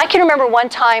 And I can remember one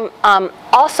time,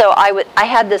 also I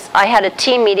had a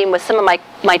team meeting with some of my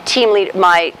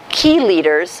key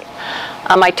leaders,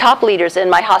 my top leaders in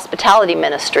my hospitality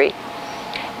ministry,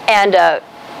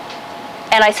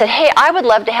 and I said, hey, I would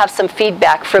love to have some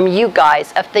feedback from you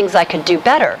guys of things I could do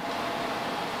better.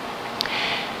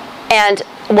 And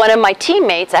one of my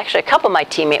teammates, actually a couple of my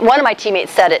teammates, one of my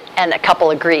teammates said it and a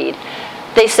couple agreed.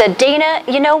 They said, Dana,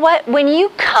 you know what? When you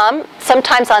come,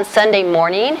 sometimes on Sunday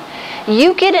morning,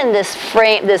 you get in this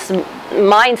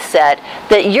mindset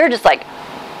that you're just like,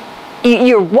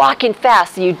 you're walking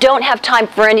fast and you don't have time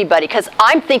for anybody because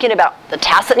I'm thinking about the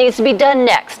task that needs to be done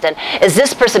next and is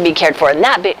this person being cared for and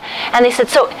that and they said,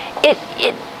 so it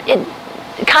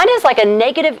kind of is like a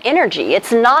negative energy.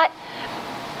 It's not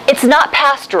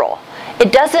pastoral.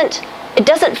 It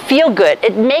doesn't feel good.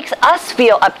 It makes us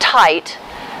feel uptight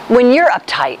when you're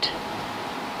uptight.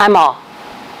 I'm all,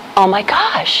 oh my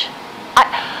gosh.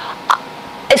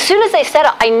 As soon as they said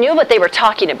it, I knew what they were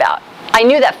talking about. I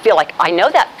knew that feel, like, I know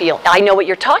that feel. I know what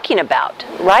you're talking about,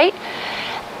 right?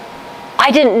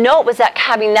 I didn't know it was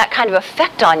having that kind of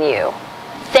effect on you.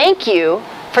 Thank you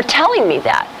for telling me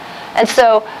that. And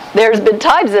so there's been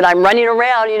times that I'm running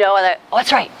around, and oh,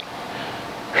 that's right.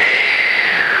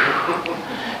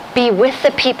 Be with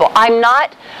the people. I'm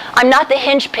not the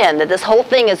hinge pin that this whole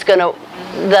thing is going to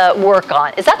work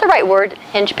on. Is that the right word?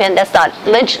 Hinge pin? That's not.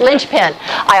 Lynch pin.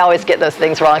 I always get those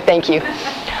things wrong. Thank you.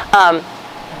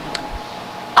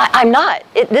 I'm not.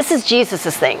 This is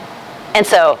Jesus' thing. And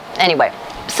so, anyway,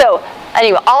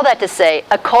 all that to say,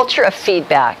 a culture of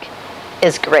feedback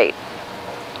is great.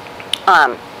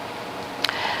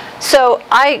 So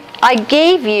I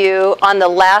gave you on the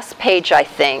last page, I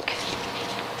think,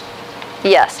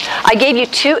 yes, I gave you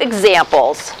 2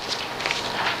 examples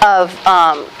of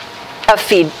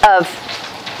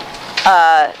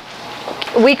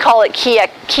we call it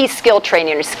key skill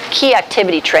training or key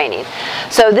activity training.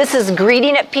 So this is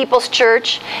greeting at People's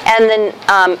Church, and then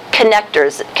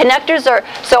connectors.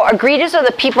 Our greeters are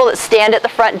the people that stand at the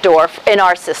front door in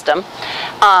our system.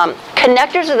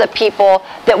 Connectors are the people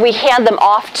that we hand them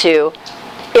off to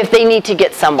if they need to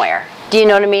get somewhere. Do you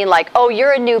know what I mean? Like, oh,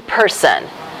 you're a new person.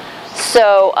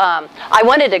 So I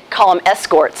wanted to call them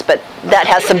escorts, but that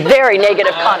has some very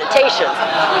negative connotations.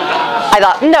 I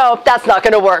thought, no, that's not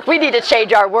going to work. We need to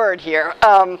change our word here.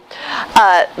 And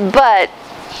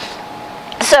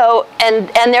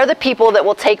they're the people that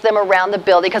will take them around the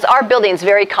building, because our building's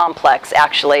very complex,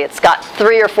 actually. It's got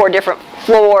 3 or 4 different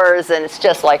floors, and it's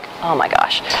just like, oh my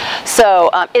gosh. So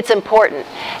it's important.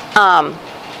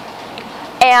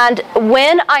 And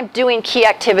when I'm doing key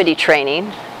activity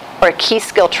training, or key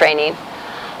skill training,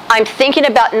 I'm thinking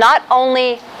about not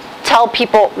only tell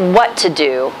people what to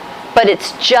do, but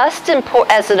it's just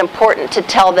as important to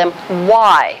tell them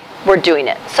why we're doing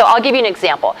it. So I'll give you an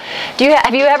example.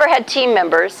 Have you ever had team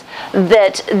members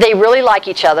that they really like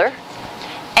each other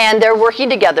and they're working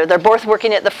together? They're both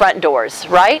working at the front doors,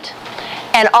 right?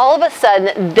 And all of a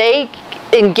sudden they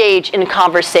engage in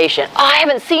conversation. Oh, I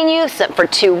haven't seen you for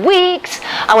 2 weeks.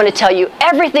 I want to tell you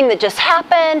everything that just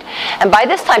happened. And by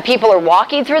this time, people are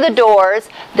walking through the doors.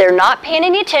 They're not paying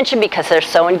any attention because they're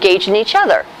so engaged in each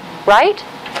other, right?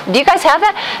 Do you guys have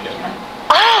that?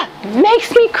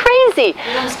 Makes me crazy.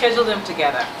 We don't schedule them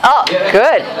together. Oh,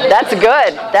 good. That's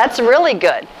good. That's really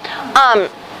good.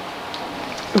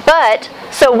 But,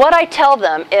 so what I tell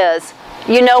them is,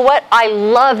 you know what? I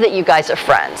love that you guys are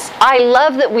friends. I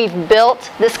love that we've built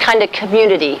this kind of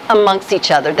community amongst each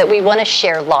other, that we want to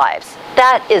share lives.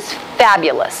 That is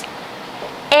fabulous.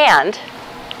 And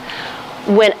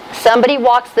when somebody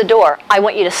walks the door, I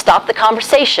want you to stop the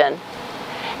conversation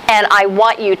and I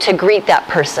want you to greet that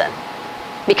person.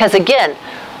 Because again,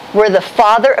 we're the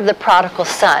father of the prodigal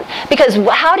son. Because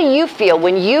how do you feel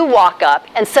when you walk up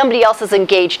and somebody else is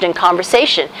engaged in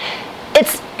conversation?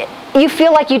 You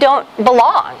feel like you don't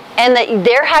belong and that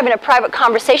they're having a private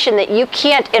conversation that you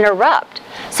can't interrupt.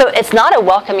 So it's not a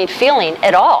welcoming feeling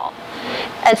at all.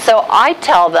 And so I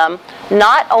tell them,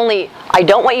 not only I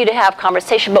don't want you to have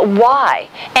conversation, but why?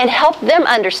 And help them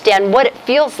understand what it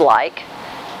feels like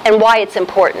and why it's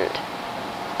important.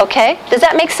 Okay? Does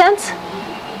that make sense?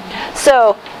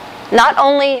 So not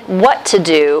only what to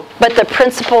do, but the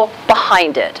principle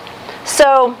behind it.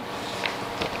 So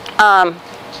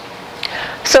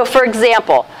for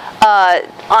example,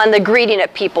 on the greeting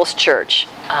at People's Church,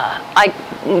 I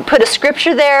put a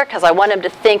scripture there because I want them to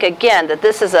think again that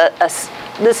this is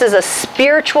a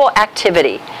spiritual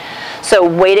activity. So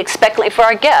wait expectantly for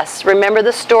our guests. Remember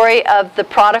the story of the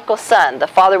prodigal son. The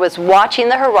father was watching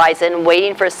the horizon,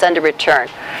 waiting for his son to return.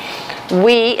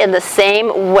 We, in the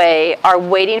same way, are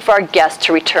waiting for our guests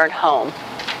to return home.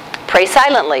 Pray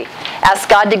silently. Ask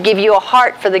God to give you a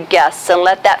heart for the guests and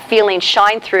let that feeling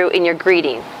shine through in your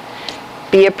greeting.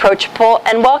 Be approachable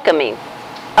and welcoming.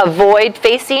 Avoid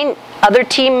facing other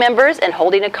team members and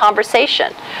holding a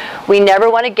conversation. We never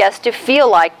want a guest to feel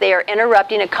like they are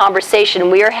interrupting a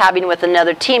conversation we are having with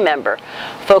another team member.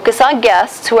 Focus on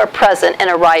guests who are present and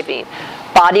arriving.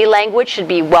 Body language should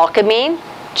be welcoming,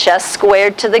 chest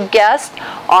squared to the guest,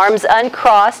 arms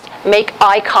uncrossed, make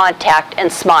eye contact,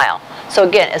 and smile. So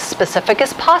again, as specific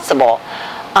as possible.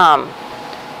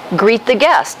 Greet the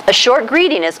guest. A short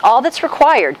greeting is all that's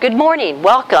required. Good morning,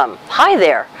 welcome, hi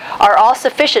there, are all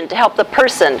sufficient to help the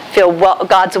person feel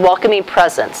God's welcoming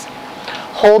presence.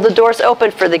 Hold the doors open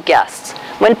for the guests.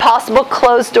 When possible,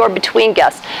 close door between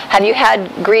guests. Have you had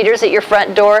greeters at your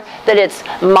front door that it's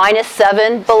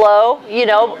 -7 below,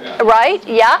 right?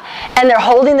 Yeah? And they're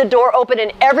holding the door open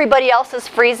and everybody else is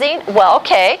freezing? Well,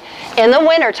 okay. In the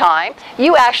wintertime,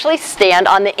 you actually stand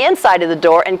on the inside of the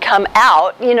door and come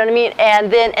out, you know what I mean?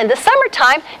 And then in the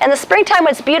summertime and the springtime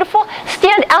when it's beautiful,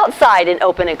 stand outside and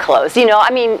open and close.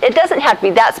 It doesn't have to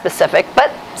be that specific, but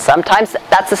sometimes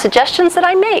that's the suggestions that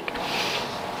I make.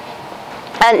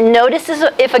 And notice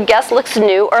if a guest looks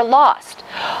new or lost.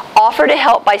 Offer to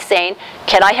help by saying,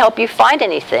 "Can I help you find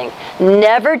anything?"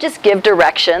 Never just give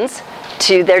directions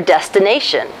to their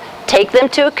destination. Take them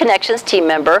to a Connections team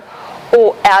member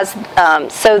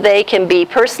so they can be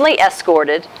personally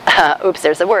escorted. Oops,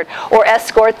 there's a word. Or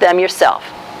escort them yourself.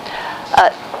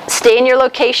 Stay in your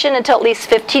location until at least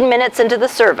 15 minutes into the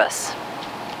service.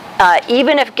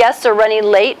 Even if guests are running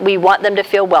late, we want them to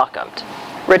feel welcomed.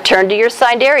 Return to your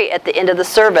assigned area at the end of the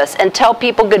service and tell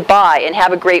people goodbye and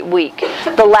have a great week.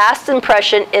 The last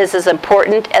impression is as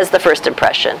important as the first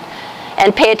impression.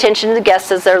 And pay attention to the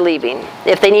guests as they're leaving.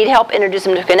 If they need help, introduce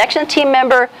them to a Connection team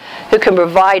member who can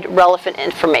provide relevant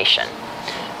information.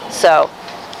 So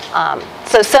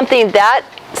something that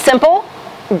simple,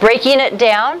 breaking it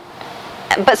down,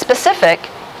 but specific,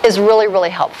 is really,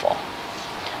 really helpful.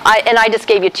 I just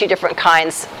gave you 2 different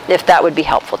kinds, if that would be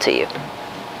helpful to you.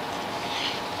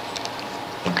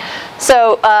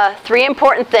 So 3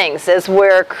 important things as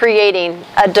we're creating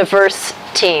a diverse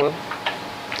team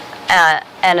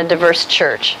and a diverse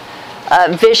church.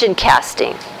 Vision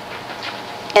casting.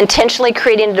 Intentionally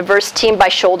creating a diverse team by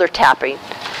shoulder tapping.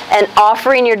 And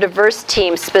offering your diverse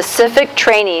team specific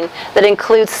training that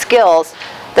includes skills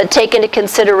that take into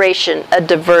consideration a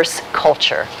diverse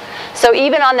culture. So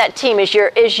even on that team, as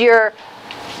you're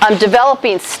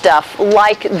developing stuff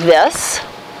like this,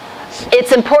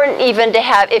 it's important even to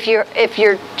have, if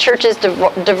your church is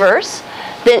diverse,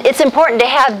 then it's important to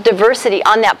have diversity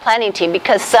on that planning team,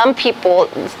 because some people,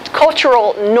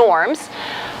 cultural norms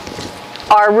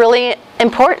are really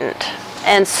important.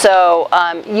 And so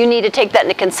you need to take that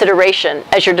into consideration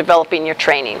as you're developing your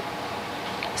training.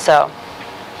 So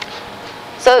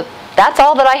that's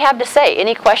all that I have to say.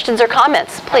 Any questions or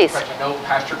comments, please? I know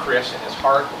Pastor Chris, in his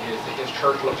heart, his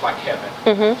church looks like heaven.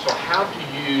 Mm-hmm. So how do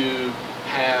you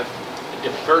have a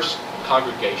diverse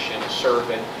congregation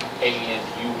serving, and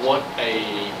you want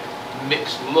a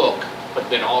mixed look, but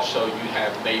then also you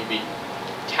have maybe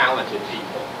talented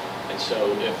people? And so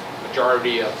if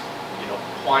majority of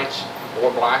whites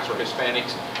or blacks or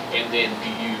Hispanics, and then do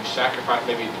you sacrifice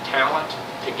maybe the talent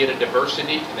to get a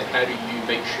diversity, and then how do you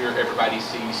make sure everybody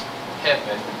sees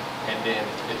heaven, and then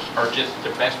or just the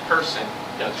best person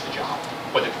does the job,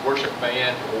 whether it's worship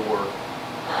band or...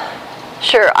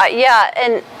 Sure, yeah,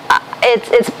 and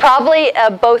it's probably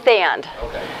a both and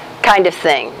kind of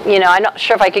thing. I'm not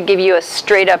sure if I could give you a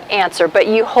straight up answer, but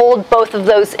you hold both of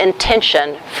those in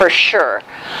tension for sure.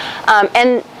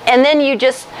 And then you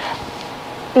just,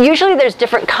 usually there's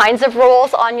different kinds of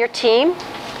roles on your team.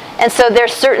 And so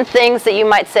there's certain things that you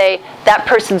might say, that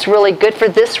person's really good for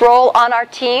this role on our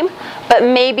team, but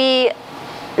maybe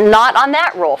not on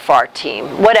that role for our team.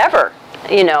 Whatever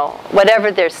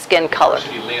their skin color.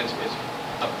 Diversity lens is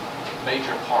a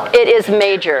major part. It is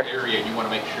major. Area you want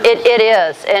to make sure. It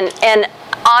is, and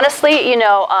honestly,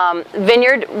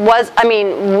 Vineyard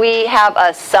we have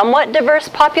a somewhat diverse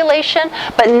population,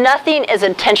 but nothing as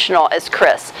intentional as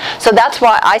Chris. So that's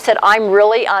why I said I'm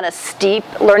really on a steep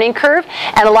learning curve,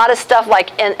 and a lot of stuff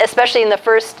especially in the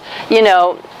first,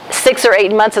 6 or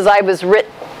 8 months as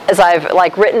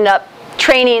I've written up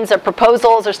trainings or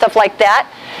proposals or stuff like that,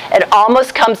 it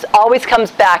always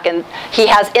comes back, and he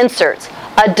has inserts.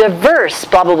 A diverse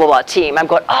blah blah blah blah team. I'm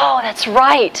going, oh, that's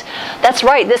right.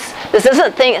 This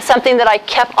isn't something that I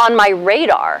kept on my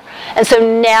radar, and so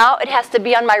now it has to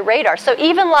be on my radar. So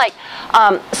even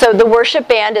so the worship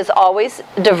band is always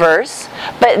diverse,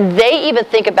 but they even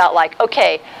think about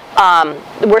the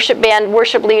worship band,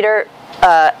 worship leader,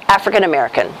 African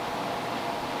American.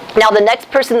 Now the next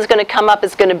person that's going to come up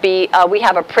is going to be, we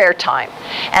have a prayer time.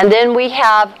 And then we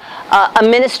have a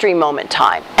ministry moment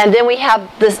time. And then we have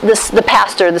the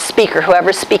pastor, the speaker,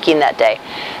 whoever's speaking that day.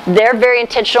 They're very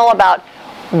intentional about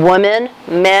women,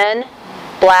 men,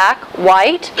 black,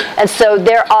 white. And so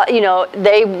they're,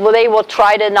 they will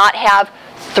try to not have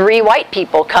 3 white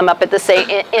people come up at the same,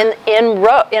 in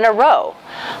a row.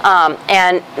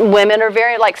 And women are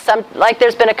very, like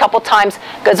there's been a couple times,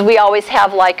 because we always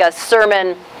have like a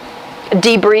sermon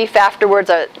debrief afterwards,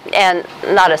 and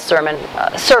not a sermon,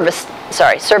 service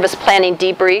planning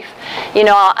debrief, and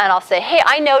I'll say, hey,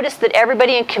 I noticed that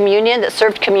everybody in communion that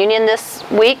served communion this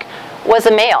week was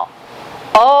a male.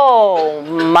 Oh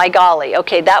my golly,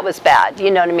 okay, that was bad,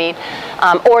 you know what I mean?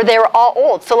 Or they were all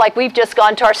old, so like we've just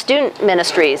gone to our student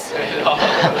ministries. They're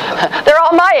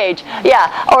all my age,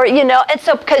 yeah. Or, and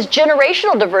so because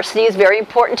generational diversity is very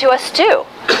important to us too.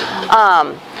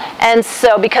 And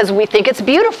so because we think it's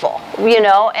beautiful,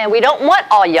 and we don't want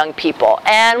all young people,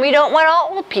 and we don't want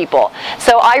all old people.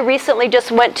 So I recently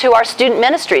just went to our student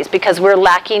ministries because we're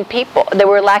lacking people, that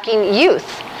we're lacking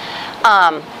youth.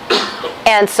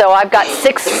 And so I've got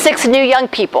six new young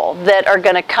people that are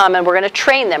going to come, and we're going to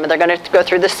train them, and they're going to go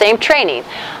through the same training,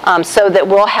 so that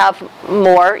we'll have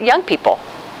more young people.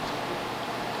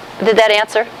 Did that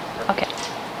answer? Okay.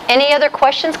 Any other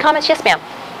questions, comments? Yes, ma'am.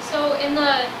 So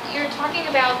you're talking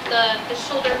about the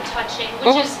shoulder touching,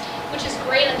 which is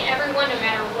great. Like everyone, no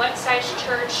matter what size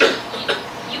church,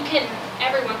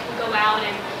 everyone can go out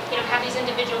and have these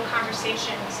individual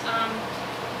conversations.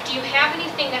 Do you have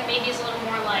anything that maybe is a little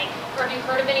more like, or have you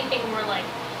heard of anything more like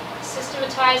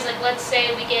systematized? Like let's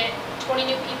say we get 20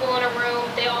 new people in a room,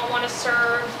 they all want to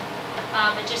serve,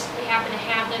 but we happen to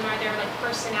have them. Are there like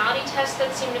personality tests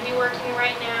that seem to be working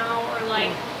right now, or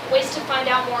like ways to find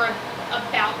out more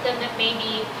about them that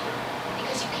maybe,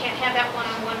 because you can't have that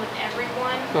one-on-one with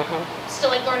everyone, still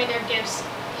like learning their gifts,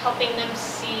 helping them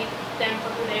see them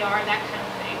for who they are, that kind of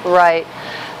thing. Right.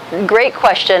 Great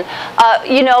question.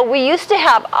 We used to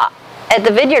have, at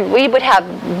the Vineyard, we would have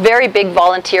very big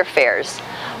volunteer fairs.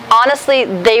 Honestly,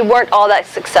 they weren't all that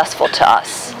successful to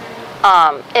us,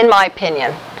 in my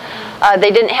opinion.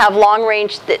 They didn't have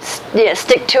long-range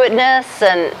stick-to-itness,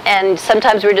 and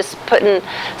sometimes we're just putting,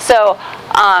 so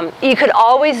you could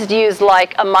always use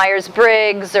like a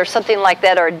Myers-Briggs or something like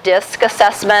that, or a DISC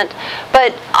assessment,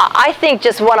 but I think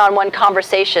just one-on-one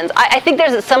conversations, I think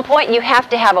there's at some point you have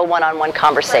to have a one-on-one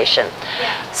conversation. Right.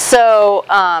 Yeah. So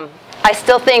I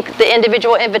still think the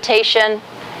individual invitation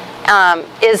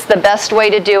is the best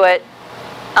way to do it,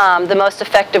 the most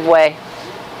effective way.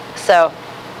 So.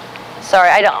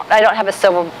 Sorry, I don't have a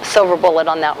silver bullet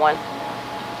on that one.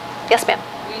 Yes, ma'am.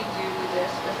 We do this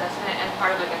assessment as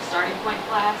part of like a starting point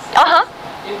class.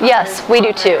 Yes, we do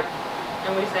too.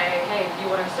 And we say, hey, if you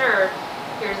want to serve,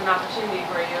 here's an opportunity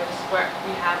for you. This is what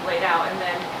we have laid out. And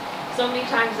then so many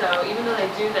times though, even though they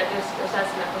do that DISC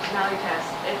assessment personality test,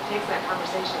 it takes that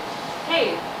conversation.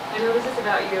 Hey, I know this is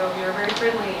about you. You're very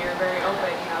friendly. You're very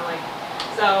open.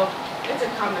 So it's a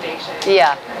combination.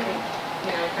 Yeah. I think.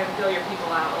 Kind of feel your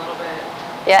people out a little bit.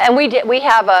 Yeah, and we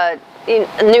have a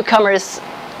newcomers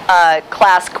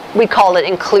class. We call it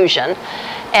inclusion,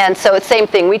 and so it's same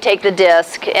thing. We take the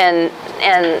DISC and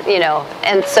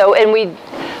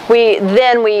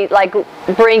we like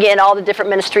bring in all the different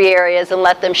ministry areas and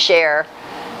let them share,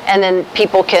 and then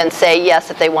people can say yes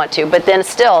if they want to. But then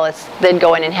still, it's then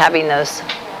going and having those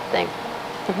things.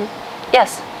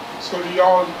 Yes. So do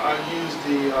y'all use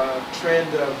the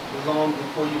trend of belong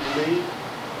before you believe?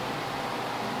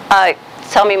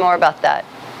 Tell me more about that.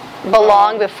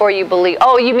 Belong before you believe.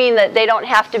 Oh, you mean that they don't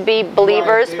have to be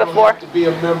believers right, before? They don't have to be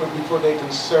a member before they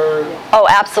can serve. Oh,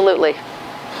 absolutely.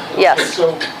 Yes.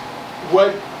 So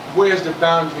where's the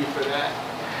boundary for that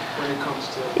when it comes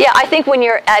to? Yeah, I think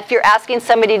if you're asking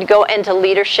somebody to go into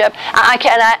leadership,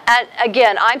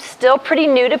 again, I'm still pretty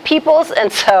new to people's,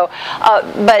 and so,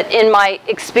 but in my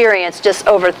experience, just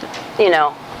over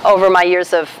my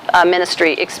years of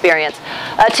ministry experience,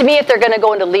 to me, if they're going to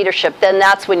go into leadership, then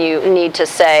that's when you need to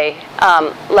say,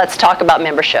 let's talk about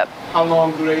membership. How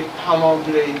long do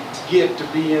they get to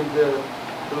be in the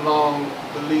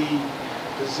believe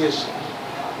position?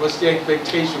 What's the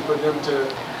expectation for them to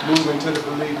move into the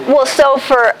believing? Well, so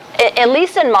at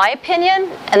least in my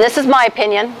opinion, and this is my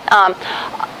opinion,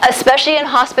 especially in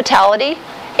hospitality,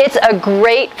 it's a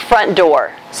great front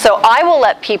door. So I will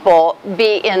let people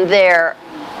be in there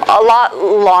a lot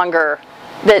longer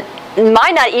that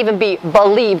might not even be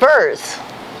believers.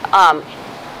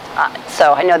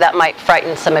 So I know that might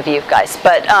frighten some of you guys,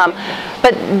 but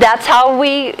that's how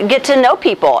we get to know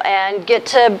people and get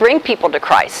to bring people to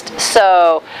Christ.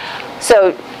 So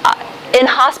in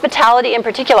hospitality in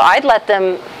particular, I'd let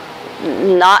them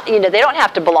not, they don't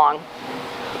have to belong,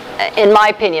 in my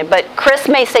opinion, but Chris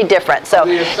may say different, so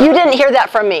you didn't hear that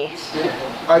from me.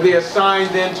 Are they assigned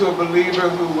then to a believer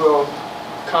who will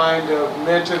kind of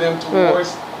mentor them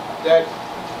towards that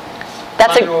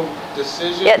final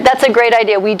decision? Yeah, that's a great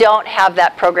idea. We don't have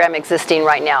that program existing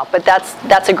right now, but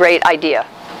that's a great idea.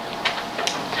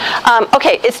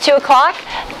 Okay, it's 2 o'clock.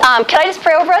 Can I just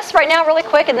pray over us right now really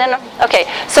quick? And then, okay.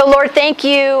 So Lord, thank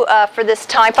you for this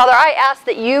time. Father, I ask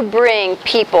that you bring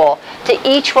people to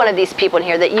each one of these people in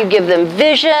here, that you give them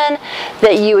vision,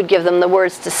 that you would give them the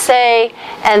words to say,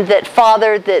 and that,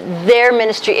 Father, that their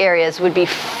ministry areas would be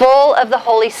full of the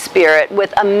Holy Spirit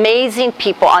with amazing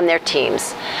people on their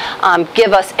teams.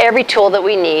 Give us every tool that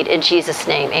we need. In Jesus'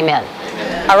 name, amen.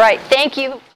 All right, thank you.